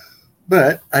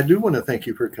 But I do want to thank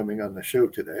you for coming on the show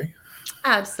today.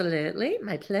 Absolutely.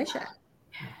 My pleasure.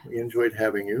 We enjoyed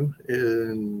having you.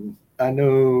 And I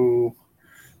know,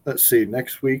 let's see,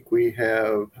 next week we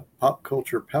have Pop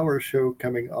Culture Power Show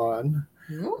coming on.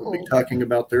 Ooh. We'll be talking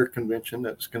about their convention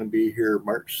that's going to be here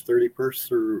March 31st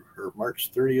through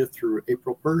March 30th through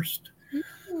April 1st.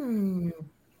 Mm.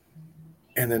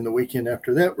 And then the weekend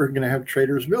after that, we're going to have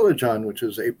Traders Village on, which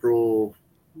is April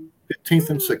 15th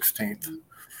and 16th.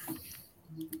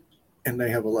 And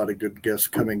they have a lot of good guests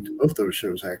coming to both those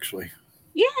shows, actually.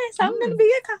 Yes, I'm going to be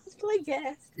a cosplay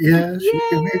guest. Yes, you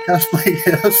can be a cosplay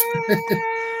guest.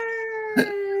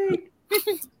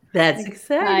 That's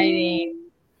exciting.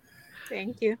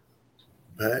 Thank you.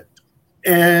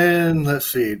 And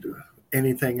let's see,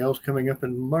 anything else coming up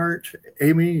in March?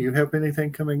 Amy, you have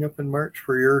anything coming up in March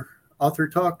for your author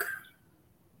talk?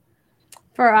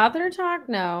 For author talk,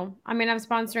 no. I mean, I'm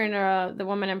sponsoring the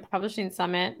Women in Publishing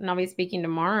Summit, and I'll be speaking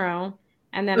tomorrow.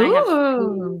 And then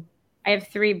I have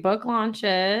 3 book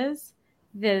launches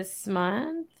this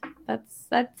month.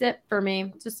 That's it for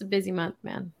me. Just a busy month,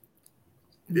 man.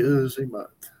 Busy month.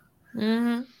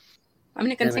 Mm-hmm. I'm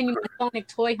going to continue my Sonic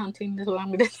toy hunting. Is what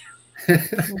I'm going to do.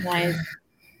 Nice.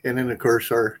 And then, of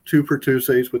course, our 2 for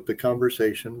Tuesdays with the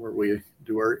Conversation, where we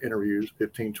do our interviews,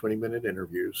 15, 20-minute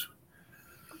interviews.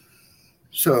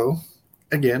 So,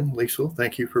 again, Lisle,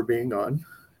 thank you for being on.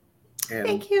 And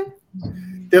thank you.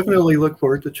 Definitely look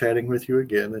forward to chatting with you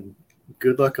again. And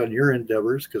good luck on your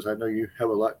endeavors, because I know you have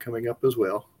a lot coming up as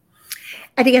well.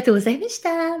 ありがとうございまし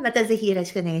た。またぜひよろ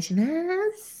しくお願いしま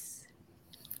す。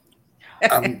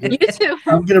I'm going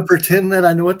to pretend that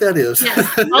I know what that is.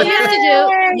 Yes. All you have to do,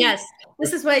 yes.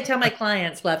 This is what I tell my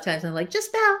clients a lot of times. I'm like,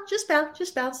 just bow, just bow,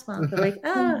 just bow, smile. They're like,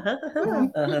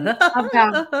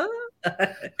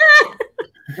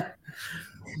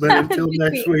 But until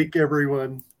next week,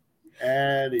 everyone,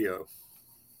 adios.